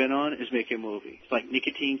ever been on is making a movie. It's like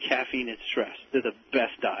nicotine, caffeine, and stress. They're the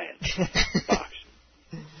best diet. Box.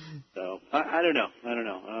 So, I don't know.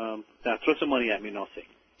 Throw some money at me and I'll see.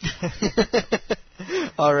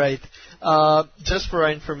 All right. Just for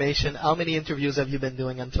our information, how many interviews have you been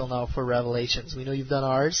doing until now for Revelations? We know you've done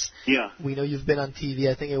ours. Yeah. We know you've been on TV.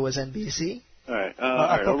 I think it was NBC. All right.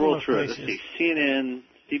 I'll roll through it. Let's see. CNN,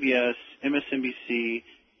 CBS, MSNBC,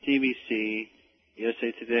 TBC,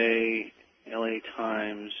 USA Today, LA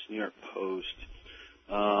Times, New York Post,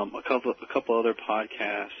 a couple other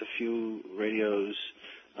podcasts, a few radios,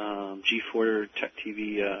 G4 Tech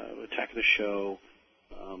TV, Attack of the Show.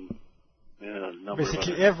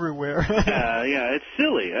 Basically everywhere. Yeah, it's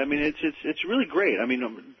silly. It's really great.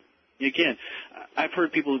 Again, I've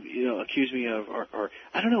heard people, accuse me of, or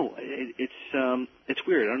I don't know. It's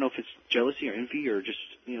weird. I don't know if it's jealousy or envy or just,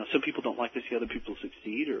 some people don't like to see other people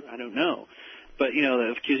succeed, or I don't know. But,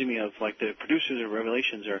 they're accusing me of, like, the producers of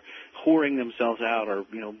Revelations are whoring themselves out or,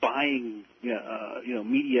 buying,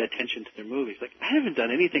 media attention to their movies. Like, I haven't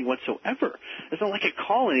done anything whatsoever. It's not like I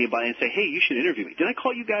call anybody and say, hey, you should interview me. Did I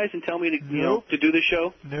call you guys and tell me to, to do the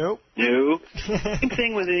show? Nope. No. Same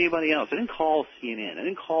thing with anybody else. I didn't call CNN. I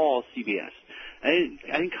didn't call CBS. I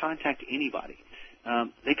didn't contact anybody.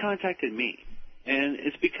 They contacted me. And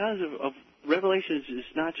it's because of Revelations is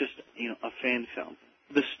not just, a fan film.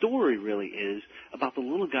 The story really is about the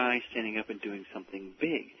little guy standing up and doing something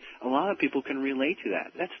big. A lot of people can relate to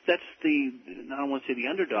that. That's the, I don't want to say the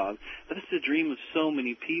underdog, but that's the dream of so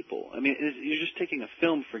many people. You're just taking a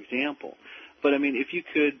film, for example. But, if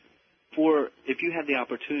you had the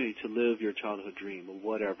opportunity to live your childhood dream or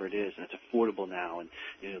whatever it is, and it's affordable now, and,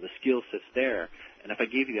 the skill set's there, and if I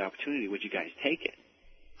gave you the opportunity, would you guys take it?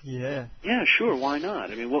 Yeah. Yeah, sure, why not?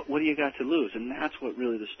 What do you got to lose? And that's what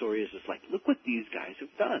really the story is. It's like, look what these guys have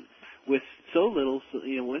done with so little,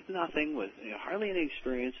 with nothing, with hardly any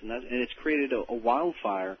experience, and it's created a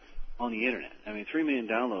wildfire on the internet. 3 million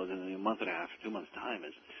downloads in a month and a half, 2 months' time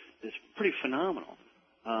is pretty phenomenal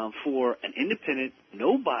for an independent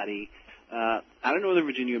nobody out of Northern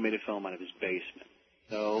Virginia who made a film out of his basement.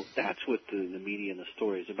 So that's what the media and the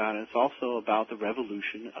story is about. And it's also about the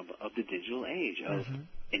revolution of the digital age of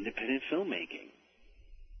independent filmmaking.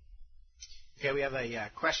 Okay, we have a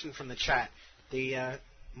question from the chat. The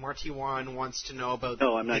Marty Wan wants to know about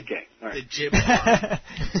I'm not gay. All right. The jib arm.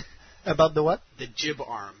 About the what? The jib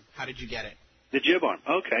arm. How did you get it? The jib arm.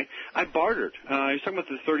 Okay. I bartered. I was talking about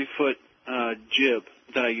the 30-foot jib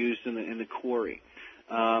that I used in the quarry.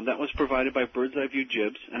 That was provided by Bird's Eye View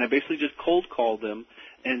Jibs, and I basically just cold called them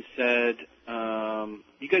and said,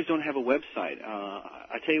 you guys don't have a website.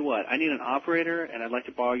 I tell you what, I need an operator, and I'd like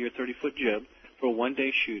to borrow your 30-foot jib for a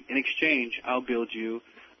one-day shoot. In exchange, I'll build you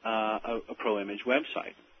a pro-image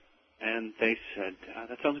website. And they said,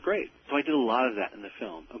 that sounds great. So I did a lot of that in the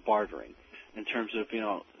film, of bartering, in terms of,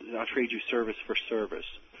 I'll trade you service for service,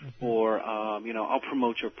 or, I'll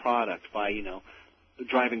promote your product by,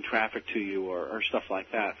 driving traffic to you or stuff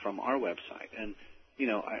like that from our website. And,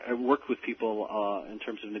 I work with people in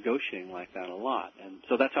terms of negotiating like that a lot. And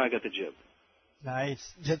so that's how I got the jib. Nice.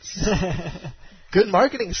 Good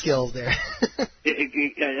marketing skills there.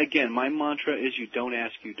 Again, my mantra is you don't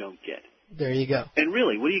ask, you don't get. There you go. And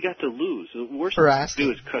really, what do you got to lose? The worst thing to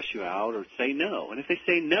do is cuss you out or say no. And if they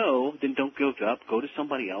say no, then don't give up. Go to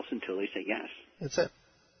somebody else until they say yes. That's it.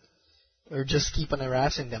 Or just keep on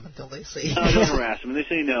harassing them until they say no. Don't harass them. When they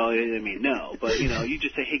say no, they mean no. But, you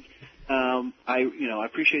just say, hey, I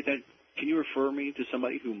appreciate that. Can you refer me to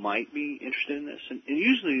somebody who might be interested in this? And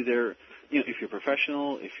usually they're, if you're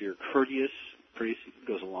professional, if you're courteous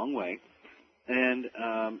goes long way, and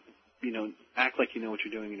act like you know what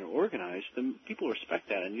you're doing and you're organized, then people respect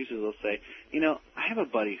that, and usually they'll say, I have a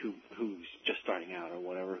buddy who's just starting out or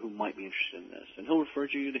whatever who might be interested in this, and he'll refer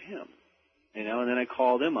you to him. And then I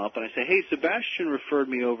call them up and I say, hey, Sebastian referred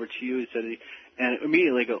me over to you. He said, and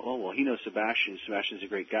immediately go, oh, well, he knows Sebastian. Sebastian's a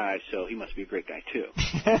great guy, so he must be a great guy too.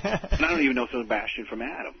 And I don't even know Sebastian from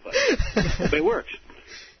Adam, but it works.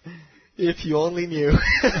 If you only knew.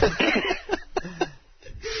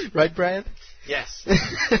 Right, Brian? Yes.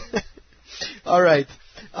 All right.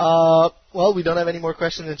 Well, we don't have any more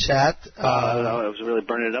questions in chat. I was really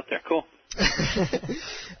burning it up there. Cool.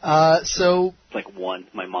 So like one,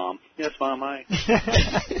 my mom. Yes, Mom, hi.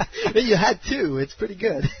 You had two. It's pretty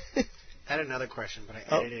good. I had another question, but I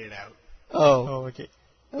edited it out. Oh, okay.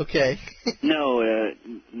 Okay. No,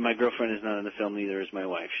 my girlfriend is not in the film. Neither is my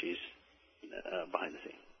wife. She's behind the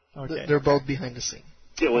scene. Okay. They're both behind the scene.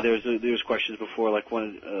 Yeah, well, there was questions before, like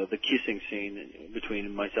one the kissing scene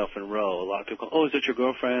between myself and Ro. A lot of people go, oh, is that your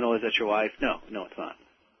girlfriend? Oh, is that your wife? No, it's not.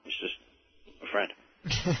 It's just a friend.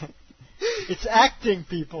 It's acting,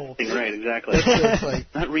 people. Right, exactly. It's like,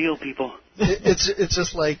 not real people. It's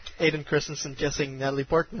just like Aiden Christensen kissing Natalie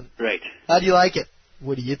Portman. Right. How do you like it?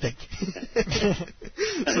 What do you think?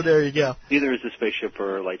 So there you go. Neither is the spaceship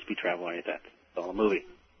or Lightspeed Travel or any of that. It's all a movie.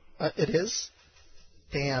 It is?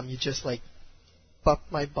 Damn, you just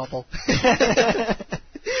popped my bubble.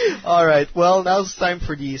 All right. Well, now it's time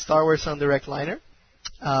for the Star Wars on Direct liner.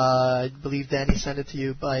 I believe Danny sent it to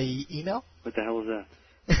you by email. What the hell is that?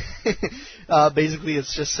 Basically,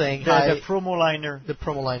 it's just saying hi. The promo liner. The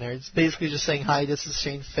promo liner. It's basically just saying, hi, this is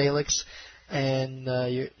Shane Felix, and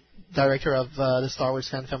you're director of the Star Wars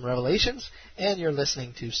fan film Revelations, and you're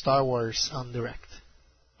listening to Star Wars on Direct.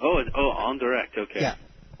 Oh, on Direct, okay. Yeah.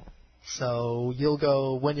 So you'll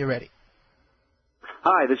go when you're ready.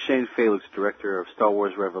 Hi, this is Shane Felix, director of Star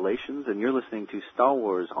Wars Revelations, and you're listening to Star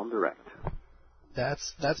Wars on Direct.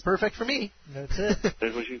 That's perfect for me. That's it.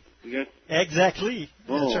 That's what you got? Exactly.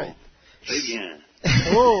 Oh, that's right. Très bien.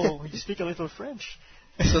 Oh, you speak a little French.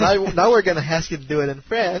 So now we're going to ask you to do it in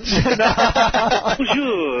French.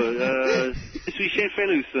 Bonjour, je suis Shane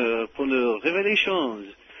Felix pour le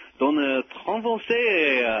Revelations. Dans le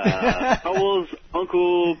français, I was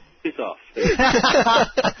Uncle Piss Off.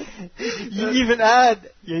 You even have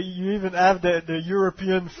the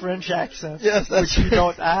European French accent. Yes, that's which you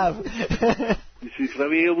don't have. Je suis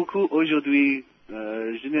travaillé beaucoup aujourd'hui.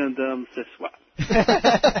 Je n'ai dormi ce soir.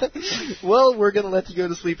 Well, we're going to let you go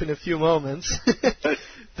to sleep in a few moments.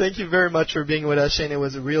 Thank you very much for being with us, Shane. It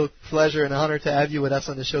was a real pleasure and honor to have you with us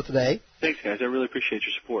on the show today. Thanks, guys. I really appreciate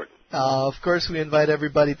your support. Of course, we invite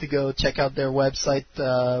everybody to go check out their website,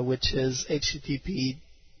 which is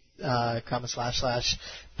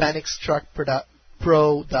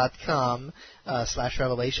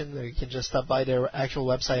http://panicstruckpro.com/revelation. Or you can just stop by their actual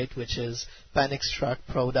website, which is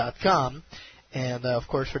panicstruckpro.com. And of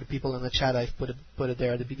course, for the people in the chat, I've put it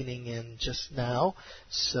there at the beginning and just now.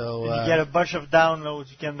 So and you get a bunch of downloads.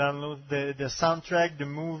 You can download the soundtrack, the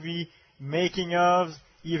movie, making ofs,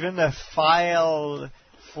 even a file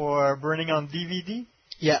for burning on DVD.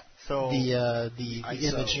 Yeah. So the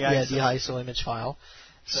image, the ISO image file.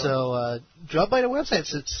 So drop by the website.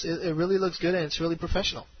 It really looks good and it's really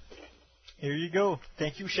professional. Here you go.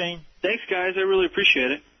 Thank you, Shane. Thanks, guys. I really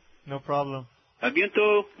appreciate it. No problem. A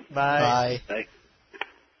bientôt. Bye. Bye.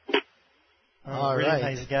 All really right.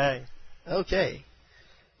 Nice guy. Okay.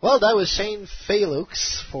 Well, that was Shane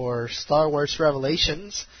Felix for Star Wars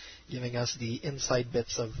Revelations, giving us the inside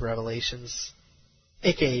bits of Revelations,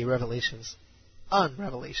 aka Revelations, on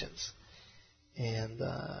Revelations. And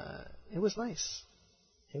it was nice.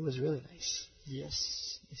 It was really nice.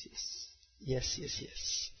 Yes.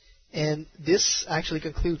 And this actually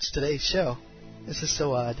concludes today's show. This is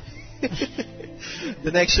so odd. The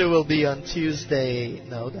next show will be on Tuesday.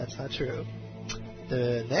 No, that's not true.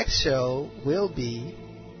 The next show will be...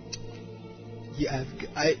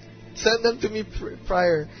 I sent them to me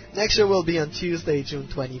prior. Next show will be on Tuesday, June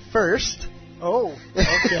 21st. Oh,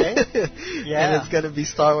 okay. Yeah. And it's going to be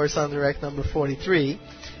Star Wars on Direct number 43.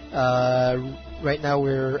 Right now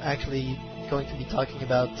we're actually going to be talking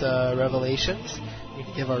about Revelations. We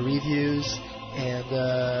can give our reviews, and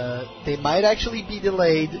they might actually be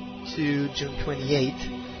delayed to June 28th.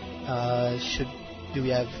 Do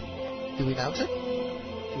we announce it?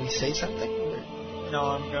 Do we say something? No,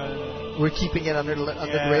 I'm gonna. We're keeping it under the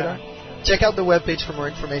radar. Check out the webpage for more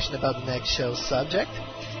information about the next show's subject.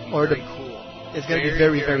 Cool. It's going to be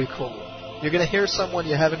very, very cool. You're going to hear someone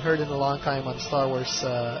you haven't heard in a long time on Star Wars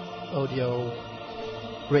audio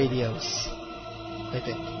radios. I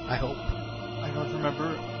think. I hope. I don't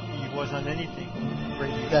remember he was on anything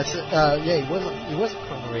radio. That's it. Yeah, he wasn't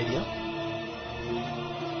Chrono Radio.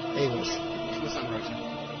 He was. He was on Rotor.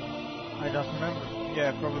 I don't remember.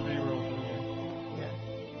 Yeah, probably Rotor.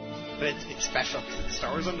 But it's special because it's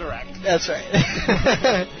Star Wars on Direct. That's right.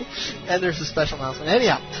 And there's a special announcement.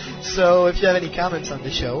 Anyhow, so if you have any comments on the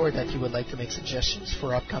show or that you would like to make suggestions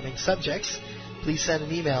for upcoming subjects, please send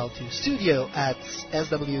an email to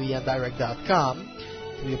studio@swendirect.com.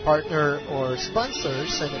 To be a partner or sponsor,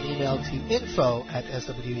 send an email to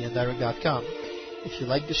info@swendirect.com. If you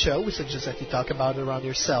like the show, we suggest that you talk about it around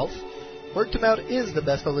yourself. Word to mouth is the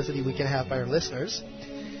best publicity we can have by our listeners.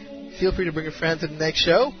 Feel free to bring a friend to the next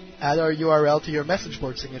show. Add our URL to your message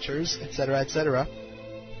board signatures, etc., etc.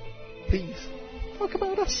 Please, talk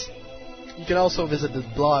about us. You can also visit the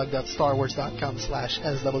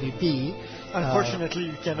blog.starwars.com/swd. Unfortunately,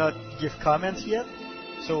 you cannot give comments yet,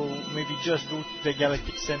 so maybe just go to the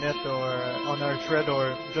Galactic Senate or on our thread,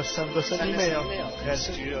 or just send us an email.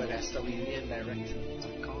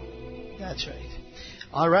 Studio@swdndirect.com. That's right.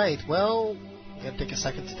 All right, well, we're going to take a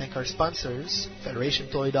second to thank our sponsors,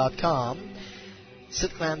 FederationToy.com,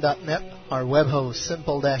 Sitclan.net, our web host,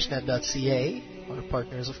 simple-net.ca, our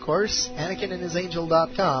partners, of course,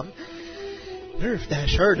 AnakinandHisAngel.com,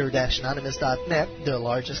 Nerf-Herder-Anonymous.net, the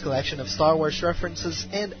largest collection of Star Wars references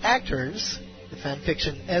and actors, the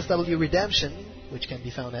fanfiction SW Redemption, which can be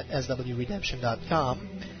found at swredemption.com,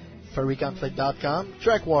 FurryConflict.com,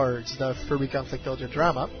 Trek Wars, the Furry Conflict audio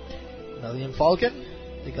drama, Millennium Falcon,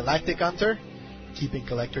 the Galactic Hunter, keeping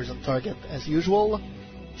collectors on target as usual,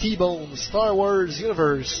 T-Bone, Star Wars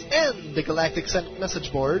Universe, and the Galactic Senate message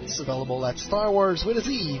boards, available at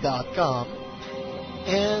StarWarsWithAZ.com,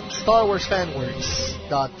 and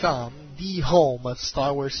StarWarsFanWorks.com, the home of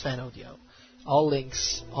Star Wars fan audio. All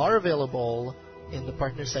links are available in the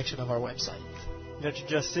partner section of our website. Let's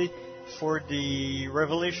just say, for the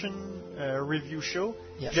Revelation review show,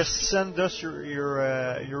 yes, just send us your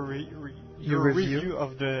review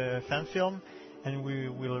of the fan film, and we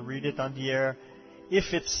will read it on the air.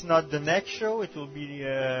 If it's not the next show, it will be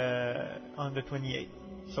on the 28th.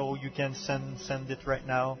 So you can send it right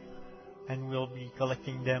now, and we'll be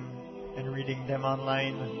collecting them and reading them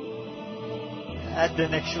online at the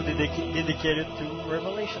next show dedicated to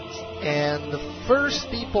Revelations. And the first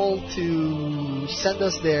people to send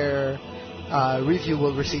us their review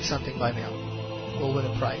will receive something by mail. We'll win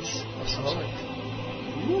a prize of some sort.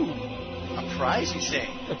 Ooh, a prize, you say?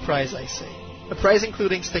 A prize, I say. A prize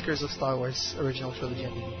including stickers of Star Wars Original Trilogy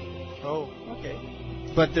and DVD. Oh, okay.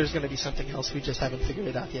 But there's going to be something else. We just haven't figured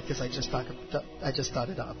it out yet because I just thought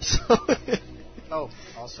it up. So. Oh,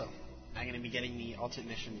 also, I'm going to be getting the Ultimate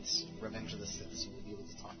Missions Revenge of the Sith, so we'll be able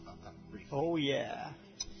to talk about that briefly. Oh, yeah.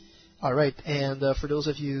 All right, and for those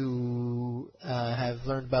of you who have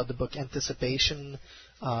learned about the book Anticipation,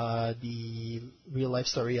 the real-life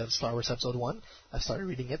story of Star Wars Episode 1, I've started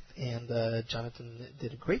reading it, and Jonathan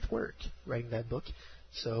did a great work writing that book.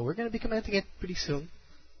 So we're going to be commenting it pretty soon.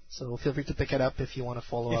 So feel free to pick it up if you want to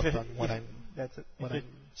follow up on what I'm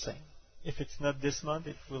saying. If it's not this month,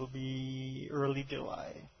 it will be early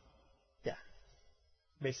July. Yeah.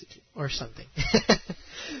 Basically. Or something.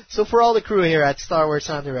 So for all the crew here at Star Wars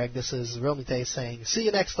on Direct, this is Romite saying, see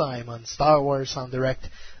you next time on Star Wars on Direct,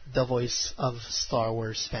 the voice of Star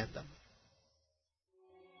Wars fandom.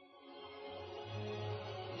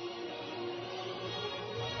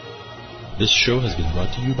 This show has been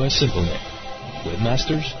brought to you by SimpleNet.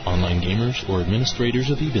 Webmasters, online gamers, or administrators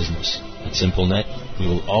of e-business. At SimpleNet, we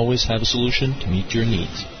will always have a solution to meet your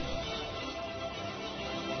needs.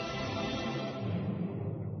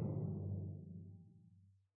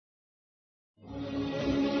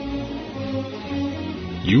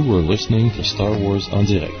 You were listening to Star Wars on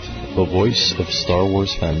Direct, the voice of Star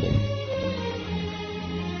Wars fandom.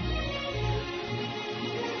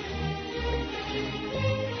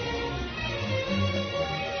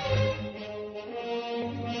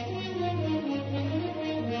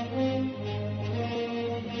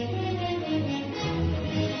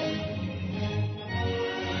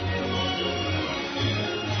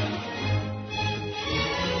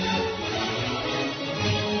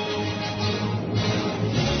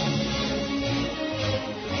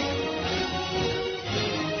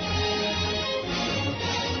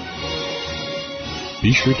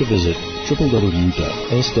 Be sure to visit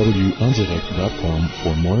www.swandirect.com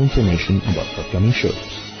for more information about upcoming shows.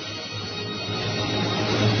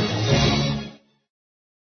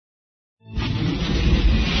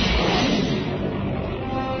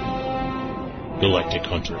 Galactic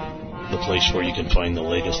Hunter, the place where you can find the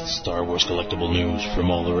latest Star Wars collectible news from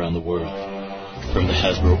all around the world. From the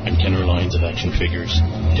Hasbro and Kenner lines of action figures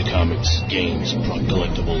to comics, games, prop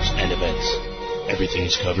collectibles, and events. Everything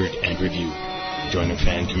is covered and reviewed. Join our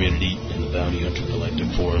fan community in the Bounty Hunter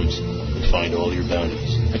Collective forums and find all your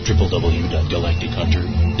bounties at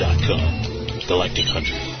www.galactichunter.com. Galactic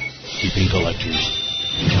Hunter, keeping collectors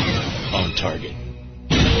on target.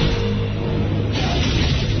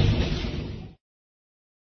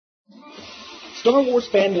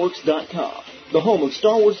 StarWarsFanWorks.com, the home of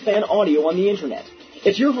Star Wars fan audio on the Internet.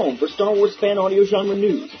 It's your home for Star Wars fan audio genre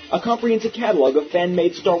news, a comprehensive catalog of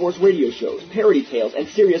fan-made Star Wars radio shows, parody tales, and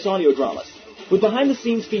serious audio dramas. With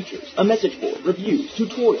behind-the-scenes features, a message board, reviews,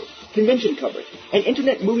 tutorials, convention coverage, an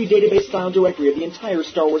Internet movie database-style directory of the entire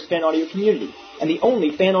Star Wars fan audio community, and the only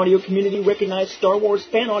fan audio community-recognized Star Wars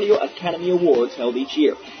Fan Audio Academy Awards held each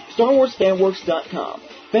year. StarWarsFanWorks.com.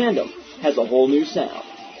 Fandom has a whole new sound.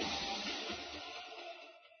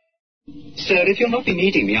 Sir, if you'll not be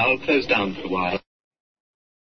needing me, I'll close down for a while.